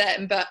pages of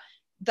them, but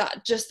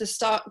that just the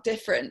stark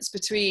difference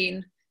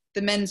between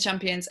the men's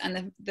champions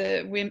and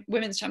the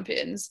women's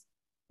champions,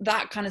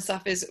 that kind of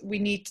stuff is, we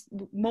need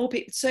more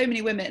people. So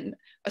many women,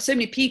 or so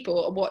many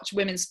people watch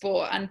women's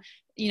sport, and,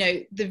 you know,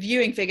 the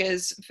viewing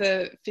figures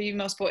for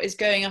female sport is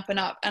going up and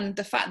up. And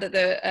the fact that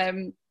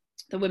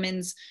the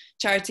women's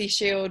charity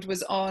shield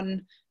was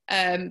on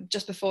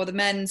just before the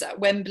men's at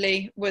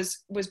Wembley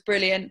was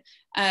brilliant.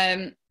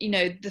 You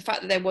know, the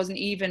fact that there wasn't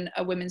even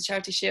a women's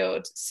charity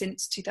shield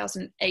since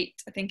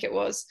 2008, I think it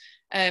was,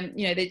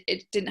 you know,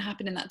 it didn't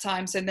happen in that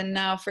time. So then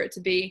now for it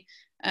to be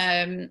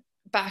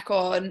back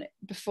on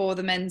before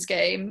the men's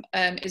game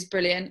is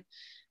brilliant.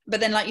 But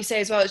then, like you say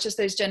as well, it's just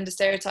those gender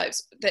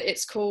stereotypes, that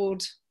it's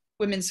called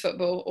women's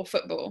football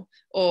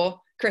or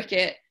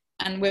cricket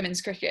and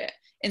women's cricket,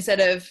 instead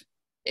of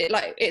it,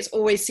 like, it's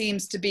always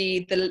seems to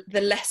be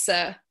the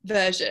lesser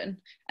version,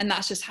 and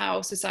that's just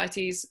how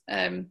society's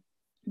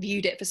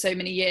viewed it for so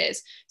many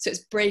years. So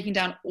it's breaking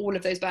down all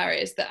of those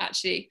barriers, that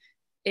actually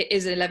it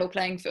is a level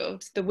playing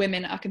field. The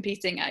women are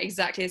competing at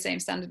exactly the same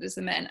standard as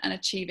the men and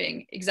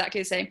achieving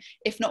exactly the same,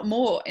 if not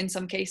more in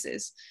some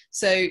cases.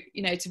 So,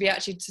 you know, to be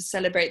actually to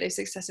celebrate those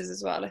successes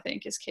as well, I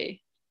think is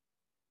key.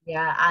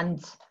 Yeah,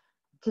 and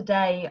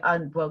today,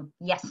 well,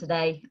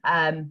 yesterday,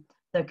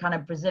 the kind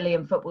of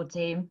Brazilian football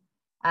team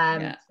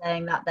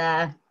saying that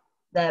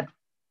their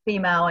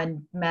female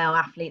and male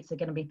athletes are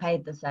going to be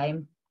paid the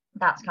same.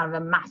 That's kind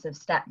of a massive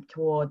step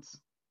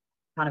towards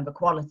kind of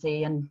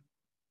equality and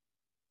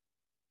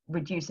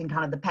reducing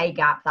kind of the pay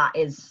gap that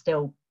is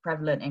still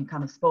prevalent in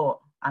kind of sport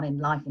and in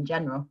life in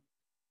general.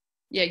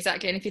 Yeah,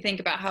 exactly. And if you think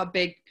about how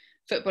big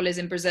football is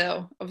in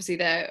Brazil, obviously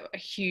they're a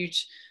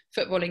huge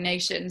footballing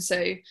nation.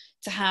 So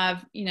to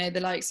have, you know,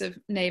 the likes of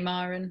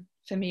Neymar and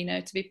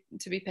Firmino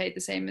to be paid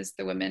the same as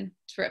the women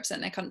to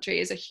represent their country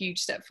is a huge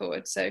step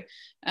forward. So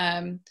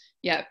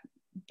yeah,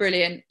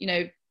 brilliant. You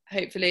know,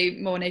 hopefully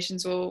more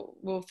nations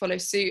will follow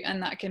suit,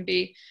 and that can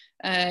be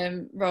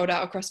rolled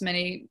out across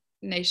many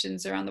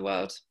nations around the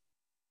world.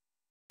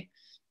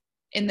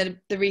 In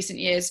the recent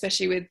years,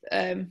 especially with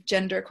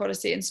gender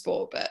equality in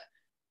sport, but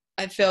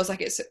it feels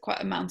like it's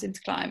quite a mountain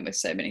to climb with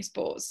so many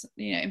sports,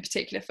 you know, in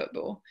particular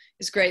football.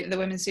 It's great that the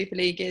Women's Super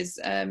League is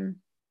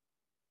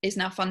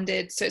now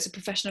funded, so it's a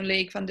professional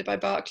league funded by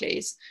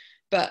Barclays,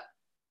 but,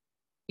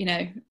 you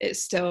know,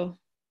 it's still,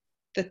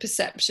 the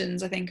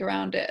perceptions I think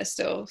around it are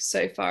still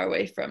so far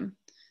away from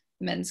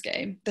the men's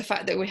game. The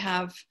fact that we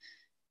have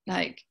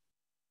like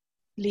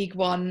League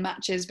One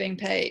matches being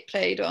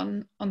played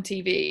on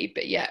TV,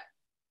 but yet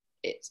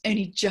it's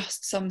only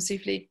just some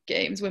Super League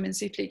games, women's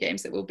Super League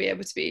games, that will be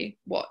able to be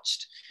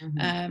watched.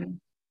 Mm-hmm.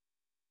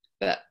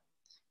 But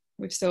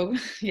we've still,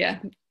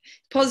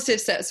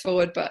 positive steps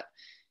forward, but,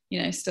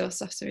 you know, still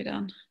stuff to be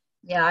done.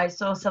 Yeah, I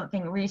saw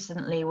something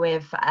recently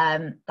with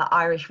the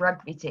Irish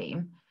rugby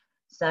team.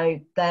 So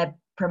they're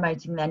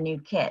promoting their new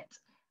kit,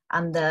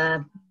 and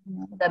the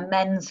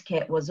men's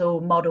kit was all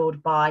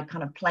modelled by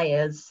kind of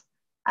players,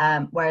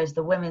 whereas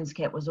the women's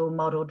kit was all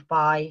modelled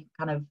by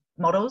kind of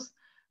models.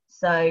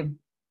 So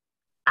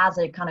as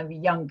a kind of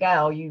young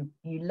girl, you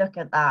look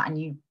at that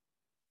and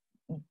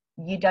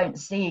you don't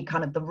see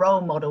kind of the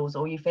role models,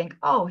 or you think,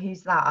 oh,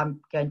 who's that? I'm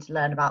going to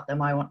learn about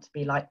them. I want to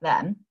be like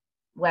them.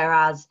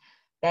 Whereas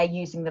they're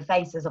using the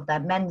faces of their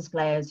men's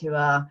players who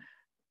are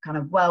kind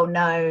of well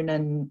known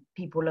and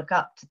people look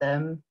up to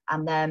them,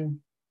 and then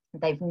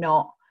they've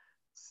not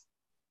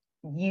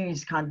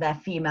used kind of their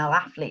female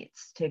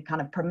athletes to kind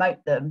of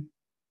promote them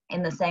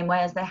in the same way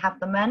as they have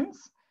the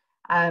men's.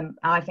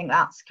 I think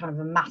that's kind of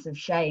a massive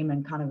shame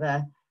and kind of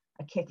a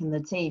kick in the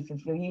teeth.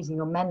 If you're using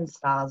your men's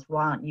stars,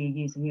 why aren't you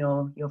using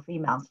your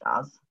female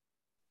stars?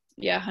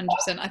 Yeah, 100%.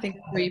 I think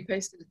we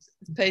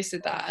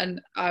posted that,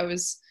 and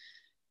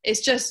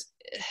it's just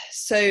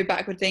so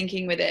backward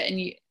thinking with it. And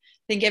you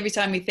think every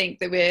time we think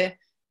that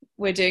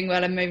we're doing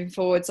well and moving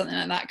forward, something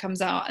like that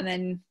comes out, and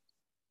then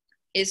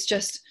it's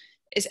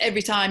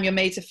every time you're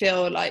made to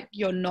feel like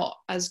you're not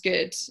as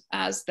good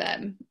as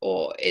them,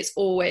 or it's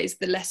always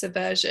the lesser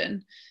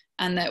version,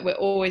 and that we're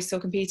always still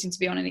competing to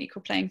be on an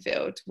equal playing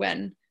field,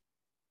 when,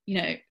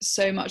 you know,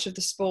 so much of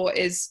the sport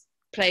is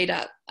played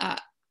at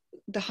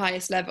the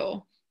highest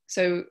level.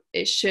 So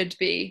it should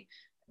be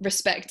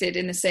respected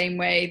in the same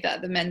way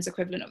that the men's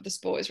equivalent of the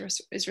sport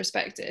is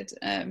respected.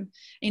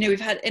 You know,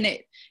 we've had, and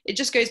it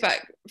just goes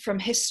back from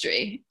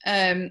history,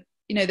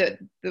 you know, that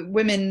the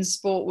women's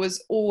sport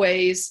was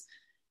always,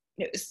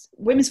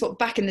 women's sport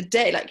back in the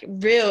day, like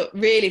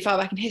really far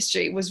back in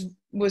history,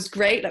 was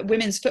great. Like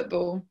women's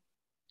football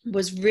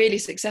was really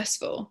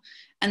successful.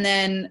 And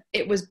then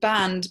it was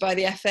banned by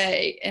the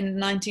FA in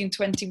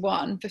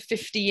 1921 for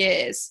 50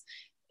 years.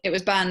 It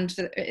was banned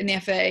in the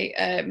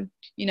FA,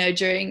 you know,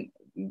 during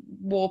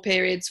war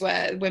periods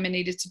where women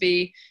needed to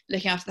be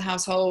looking after the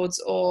households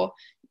or,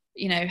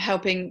 you know,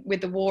 helping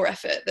with the war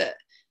effort. That,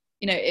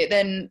 you know, it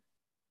then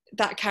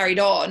that carried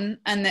on,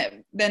 and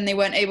then they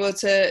weren't able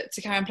to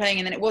carry on playing.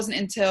 And then it wasn't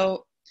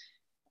until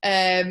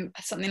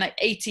something like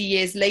 80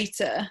 years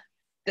later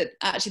that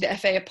actually the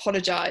FA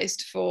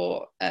apologized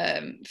for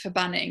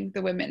banning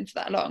the women for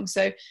that long.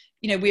 So,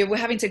 you know, we're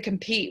having to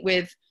compete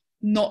with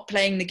not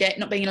playing the game,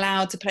 not being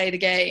allowed to play the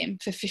game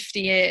for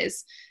 50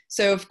 years.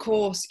 So of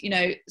course, you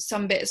know,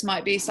 some bits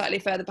might be slightly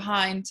further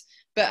behind,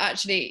 but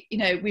actually, you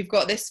know, we've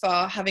got this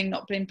far having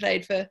not been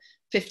played for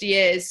 50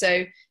 years.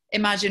 So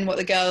imagine what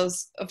the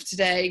girls of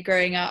today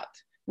growing up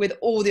with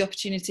all the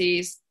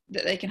opportunities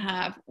that they can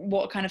have,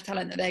 what kind of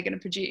talent that they're going to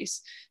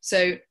produce.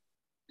 So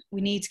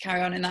we need to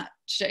carry on in that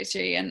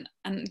trajectory and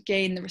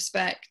gain the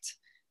respect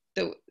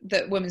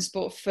that women's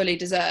sport fully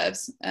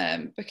deserves,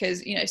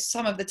 because, you know,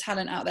 some of the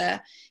talent out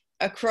there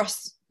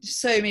across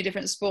so many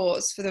different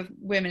sports for the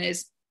women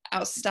is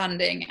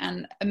outstanding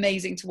and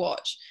amazing to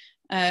watch.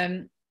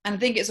 And I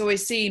think it's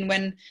always seen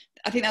when,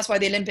 I think that's why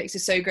the Olympics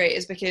is so great,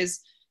 is because,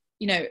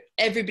 you know,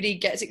 everybody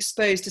gets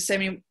exposed to so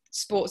many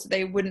sports that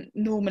they wouldn't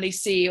normally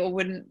see or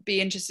wouldn't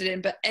be interested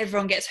in, but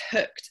everyone gets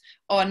hooked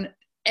on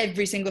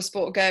every single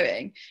sport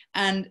going,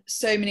 and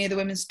so many of the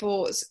women's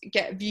sports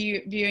get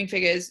viewing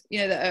figures, you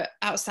know, that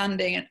are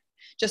outstanding. And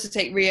just to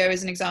take Rio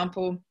as an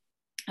example,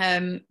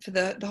 for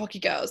the hockey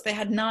girls, they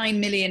had 9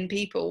 million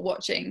people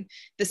watching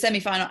the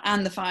semi-final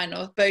and the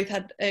final. Both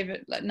had over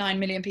like 9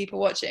 million people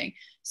watching.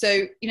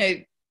 So, you know,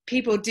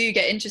 people do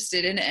get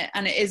interested in it,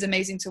 and it is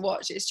amazing to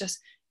watch. It's just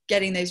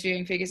getting those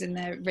viewing figures in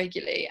there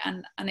regularly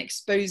and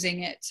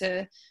exposing it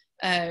to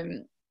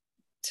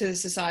the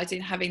society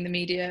and having the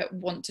media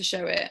want to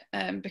show it,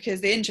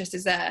 because the interest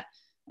is there.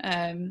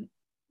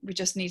 We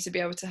just need to be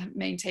able to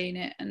maintain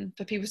it, and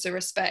for people to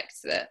respect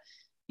that,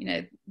 you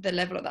know, the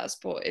level of that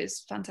sport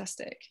is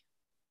fantastic.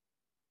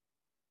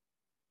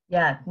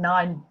 Yeah,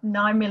 9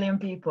 million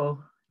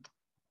people.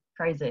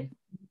 Crazy.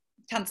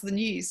 Cancel the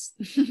news.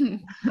 The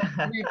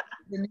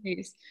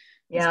news.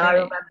 Yeah, I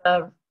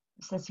remember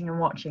sitting and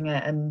watching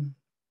it, and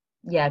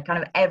yeah,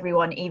 kind of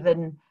everyone,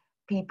 even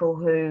people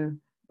who,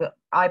 but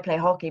I play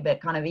hockey, but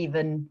kind of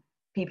even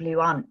people who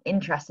aren't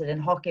interested in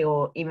hockey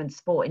or even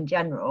sport in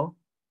general,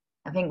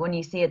 I think when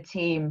you see a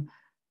team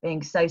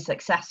being so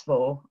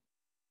successful,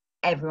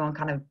 everyone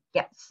kind of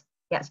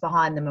gets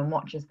behind them and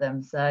watches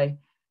them. So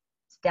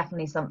it's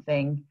definitely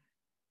something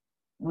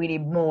we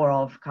need more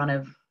of, kind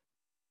of.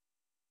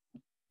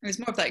 It's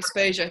more of that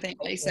exposure, I think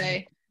they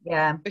say.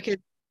 Yeah. Because,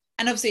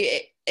 and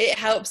obviously it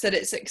helps that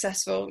it's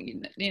successful.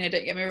 You know,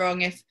 don't get me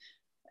wrong. If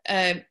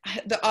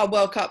our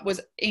World Cup was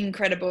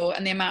incredible,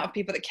 and the amount of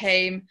people that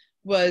came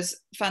was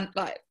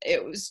like,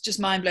 it was just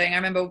mind blowing. I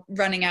remember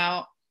running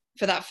out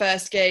for that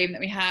first game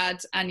that we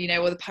had, and, you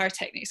know, all the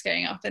pyrotechnics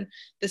going off, and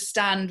the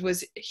stand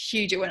was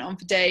huge. It went on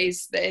for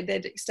days. They'd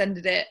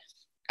extended it,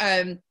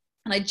 and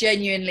I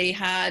genuinely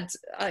had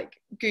like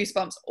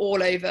goosebumps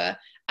all over.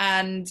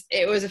 And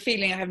it was a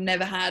feeling I have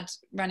never had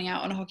running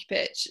out on a hockey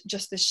pitch,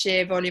 just the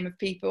sheer volume of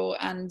people,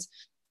 and,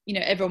 you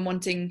know, everyone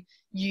wanting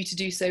you to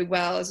do so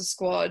well as a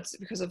squad,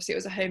 because obviously it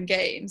was a home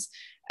games.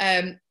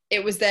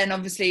 It was then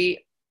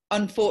obviously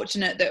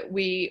unfortunate that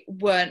we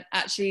weren't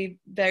actually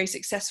very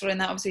successful in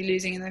that, obviously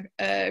losing in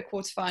the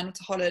quarterfinal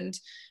to Holland.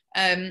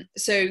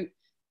 So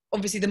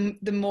obviously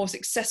the more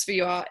successful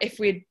you are, if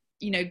we'd,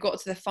 you know, got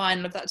to the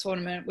final of that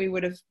tournament, we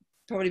would have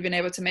probably been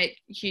able to make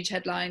huge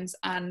headlines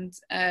and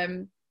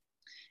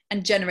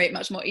generate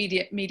much more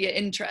media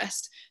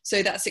interest.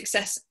 So that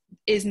success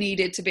is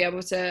needed to be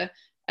able to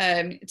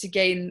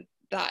gain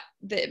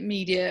the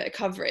media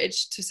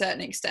coverage to a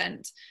certain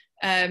extent.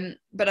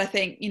 But I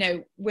think, you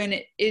know, when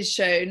it is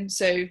shown,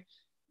 so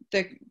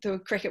the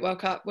Cricket World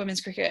Cup,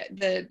 women's cricket,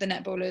 the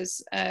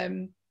netballers,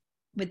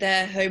 with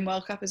their home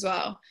World Cup as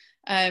well,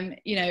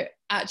 you know,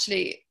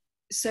 actually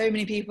so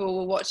many people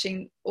were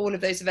watching all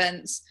of those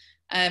events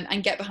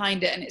and get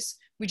behind it. And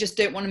we just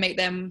don't want to make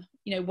them,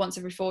 you know, once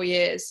every 4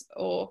 years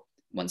or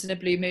once in a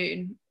blue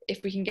moon.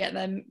 If we can get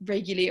them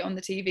regularly on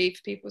the TV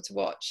for people to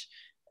watch,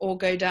 or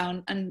go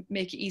down and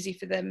make it easy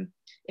for them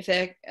if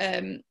they're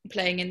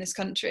playing in this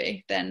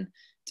country, then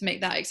to make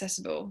that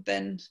accessible,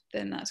 then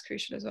that's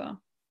crucial as well.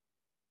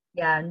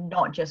 Yeah,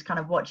 not just kind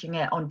of watching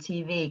it on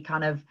TV,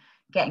 kind of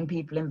getting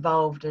people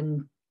involved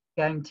and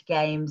going to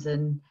games.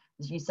 And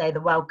as you say, the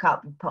World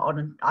Cup put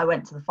on, I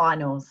went to the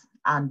finals,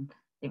 and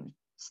the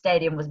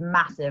stadium was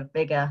massive,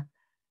 bigger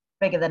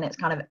than it's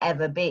kind of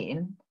ever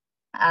been.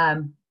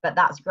 But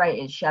that's great.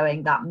 It's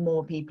showing that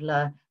more people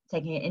are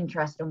taking an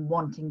interest and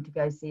wanting to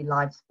go see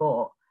live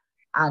sport.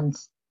 And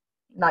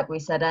like we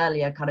said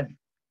earlier, kind of,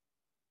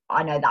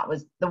 I know that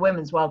was the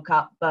Women's World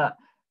Cup, but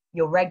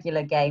your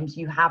regular games,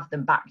 you have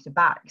them back to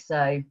back.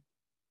 So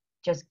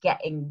just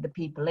getting the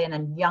people in,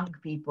 and young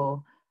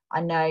people,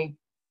 I know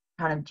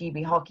kind of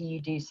GB Hockey,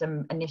 you do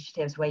some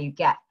initiatives where you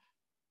get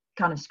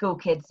kind of school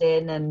kids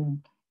in, and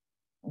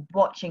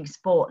watching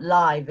sport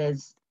live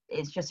is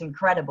just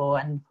incredible,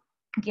 and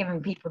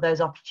giving people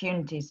those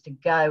opportunities to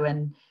go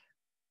and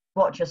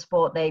watch a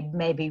sport they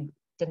maybe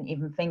didn't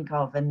even think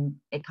of, and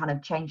it kind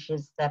of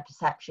changes their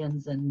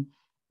perceptions and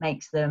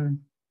makes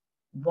them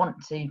want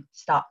to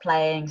start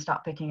playing,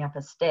 start picking up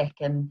a stick.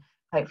 And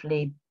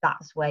hopefully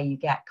that's where you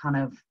get kind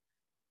of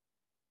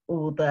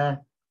all the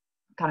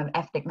kind of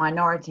ethnic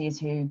minorities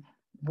who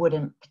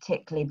wouldn't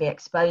particularly be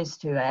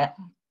exposed to it,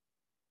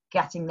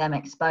 getting them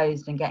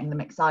exposed and getting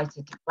them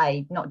excited to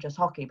play not just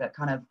hockey but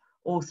kind of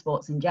all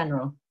sports in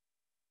general.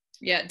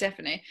 Yeah,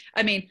 definitely.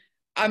 I mean,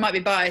 I might be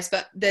biased,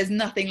 but there's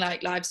nothing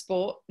like live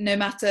sport, no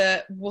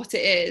matter what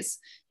it is.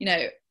 You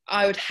know,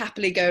 I would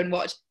happily go and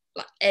watch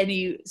like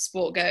any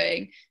sport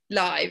going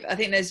live. I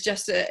think there's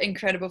just an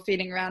incredible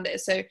feeling around it.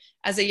 So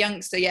as a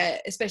youngster, yeah,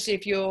 especially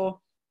if you're,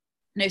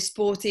 you know,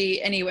 sporty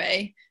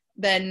anyway,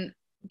 then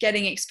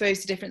getting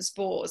exposed to different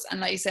sports. And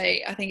like you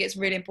say, I think it's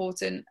really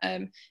important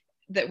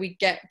that we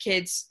get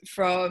kids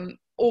from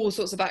all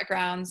sorts of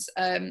backgrounds,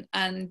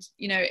 and,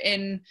 you know,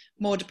 in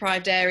more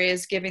deprived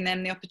areas, giving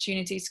them the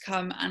opportunity to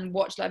come and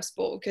watch live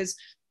sport, because,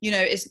 you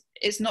know,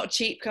 it's not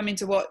cheap coming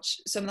to watch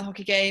some of the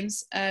hockey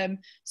games.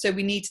 So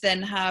we need to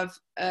then have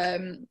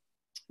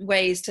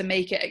ways to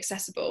make it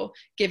accessible.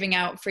 Giving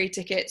out free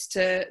tickets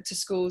to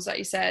schools, like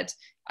you said,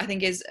 I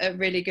think is a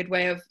really good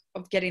way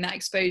of getting that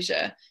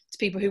exposure to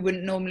people who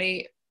wouldn't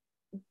normally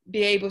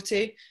be able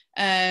to.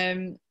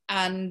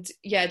 And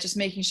yeah, just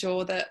making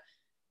sure that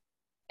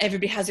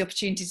everybody has the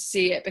opportunity to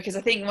see it, because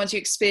I think once you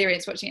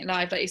experience watching it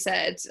live, like you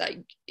said,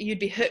 like you'd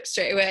be hooked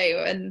straight away.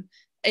 And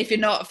if you're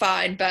not,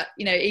 fine, but,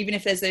 you know, even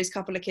if there's those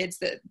couple of kids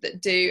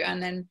that do,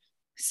 and then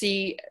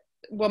see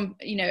one,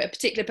 you know, a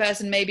particular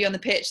person maybe on the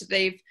pitch that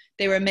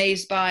they were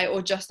amazed by,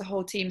 or just the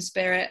whole team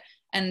spirit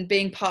and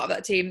being part of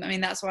that team. I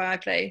mean, that's why I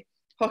play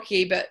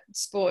hockey, but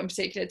sport in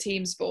particular,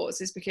 team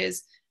sports, is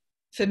because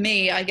for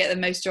me, I get the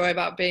most joy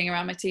about being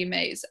around my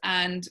teammates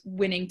and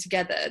winning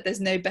together.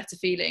 There's no better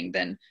feeling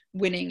than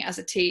winning as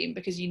a team,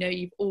 because, you know,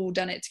 you've all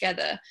done it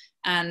together,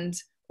 and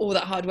all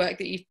that hard work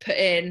that you've put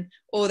in,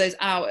 all those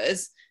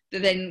hours,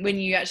 that then when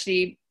you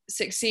actually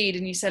succeed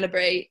and you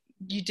celebrate,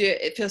 you do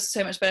it, it feels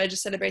so much better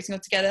just celebrating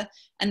all together.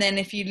 And then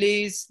if you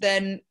lose,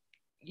 then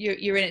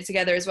you're in it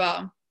together as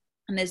well.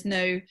 And there's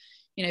no,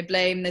 you know,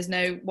 blame. There's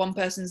no one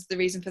person's the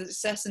reason for the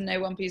success and no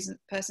one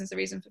person's the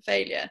reason for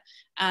failure.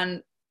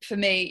 And for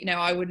me, you know,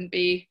 I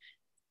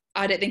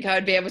don't think I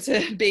would be able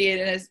to be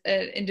in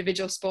an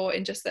individual sport,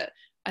 in just that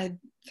I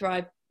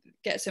thrive,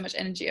 get so much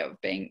energy out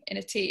of being in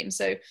a team.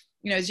 So,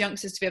 you know, as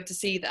youngsters, to be able to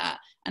see that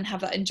and have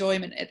that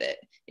enjoyment of it,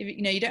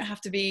 you know, you don't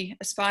have to be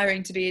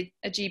aspiring to be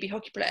a GB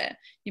hockey player.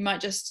 You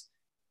might just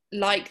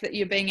like that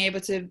you're being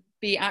able to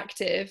be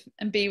active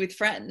and be with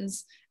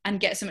friends and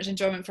get so much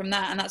enjoyment from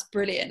that, and that's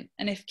brilliant.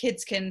 And if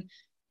kids can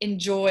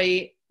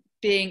enjoy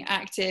being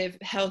active,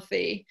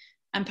 healthy,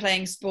 and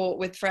playing sport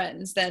with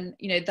friends, then,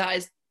 you know, that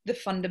is the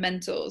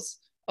fundamentals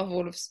of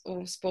all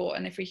of sport.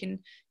 And if we can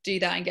do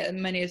that and get as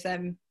many of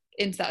them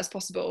into that as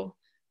possible,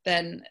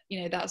 then,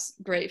 you know, that's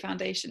great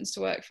foundations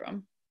to work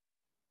from.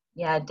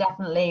 Yeah,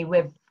 definitely.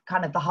 With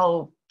kind of the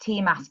whole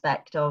team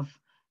aspect of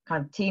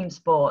kind of team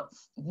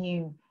sports,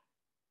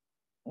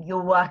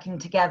 you're working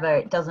together.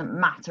 It doesn't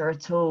matter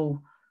at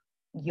all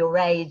your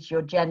age,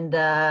 your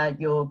gender,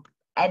 your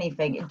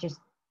anything. It just,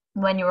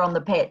 when you're on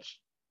the pitch,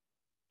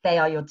 they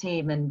are your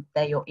team and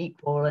they're your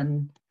equal.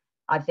 And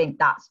I think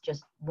that's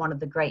just one of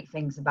the great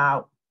things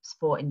about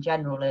sport in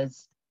general,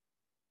 is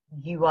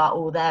you are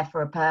all there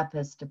for a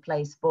purpose to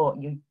play sport.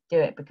 You do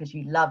it because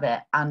you love it,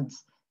 and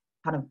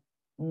kind of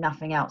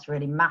nothing else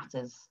really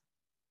matters.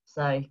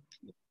 So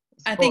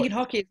I think in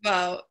hockey as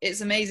well,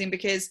 it's amazing,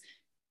 because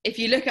if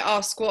you look at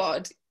our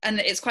squad, and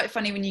it's quite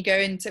funny when you go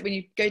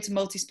to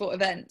multi-sport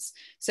events.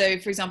 So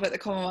for example, at the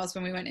Commonwealth,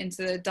 when we went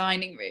into the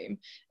dining room,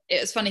 it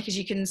was funny because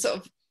you can sort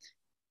of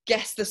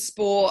guess the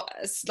sport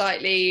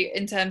slightly,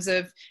 in terms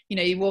of, you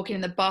know, you walk in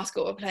and the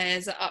basketball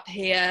players are up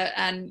here,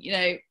 and, you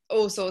know,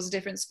 all sorts of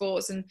different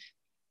sports, and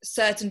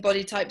certain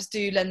body types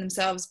do lend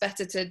themselves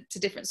better to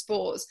different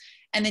sports.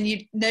 And then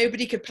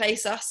nobody could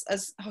place us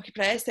as hockey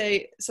players.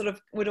 They sort of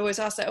would always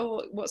ask, like,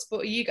 oh, what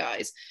sport are you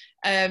guys?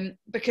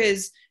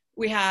 Because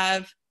we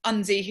have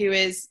Unzi, who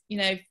is, you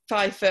know,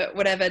 5 foot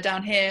whatever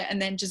down here,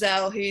 and then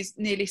Giselle, who's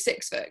nearly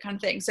 6 foot, kind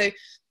of thing. So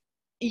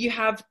you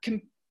have,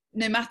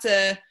 no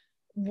matter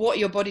what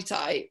your body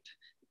type,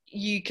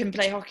 you can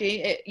play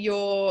hockey.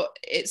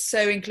 It's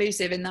so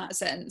inclusive in that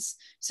sense.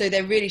 So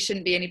there really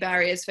shouldn't be any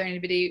barriers for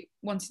anybody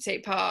wanting to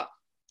take part.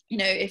 You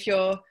know, if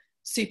you're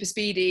super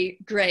speedy,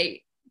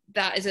 great,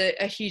 that is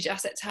a huge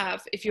asset to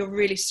have. If you're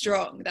really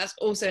strong, that's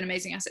also an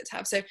amazing asset to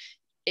have. So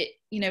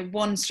you know,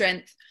 one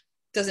strength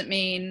doesn't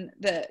mean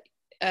that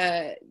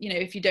you know,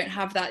 if you don't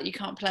have that, you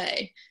can't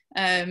play.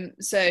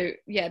 So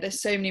yeah,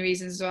 there's so many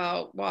reasons as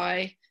well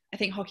why I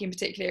think hockey in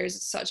particular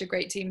is such a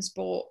great team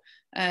sport,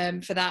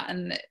 for that.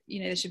 And,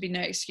 you know, there should be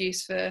no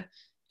excuse for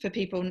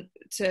people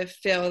to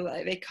feel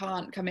like they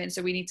can't come in.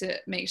 So we need to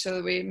make sure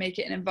that we make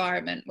it an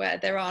environment where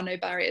there are no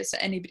barriers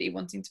to anybody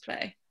wanting to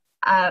play.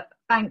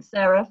 Thanks,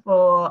 Sarah,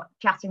 for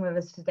chatting with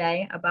us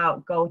today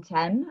about Goal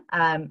 10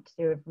 to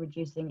do with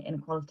reducing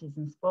inequalities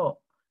in sport.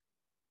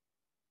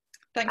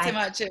 Thanks so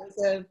much. It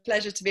was a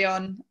pleasure to be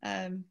on.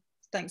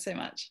 Thanks so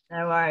much.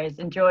 No worries.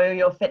 Enjoy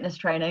your fitness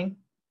training.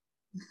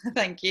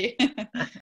 Thank you.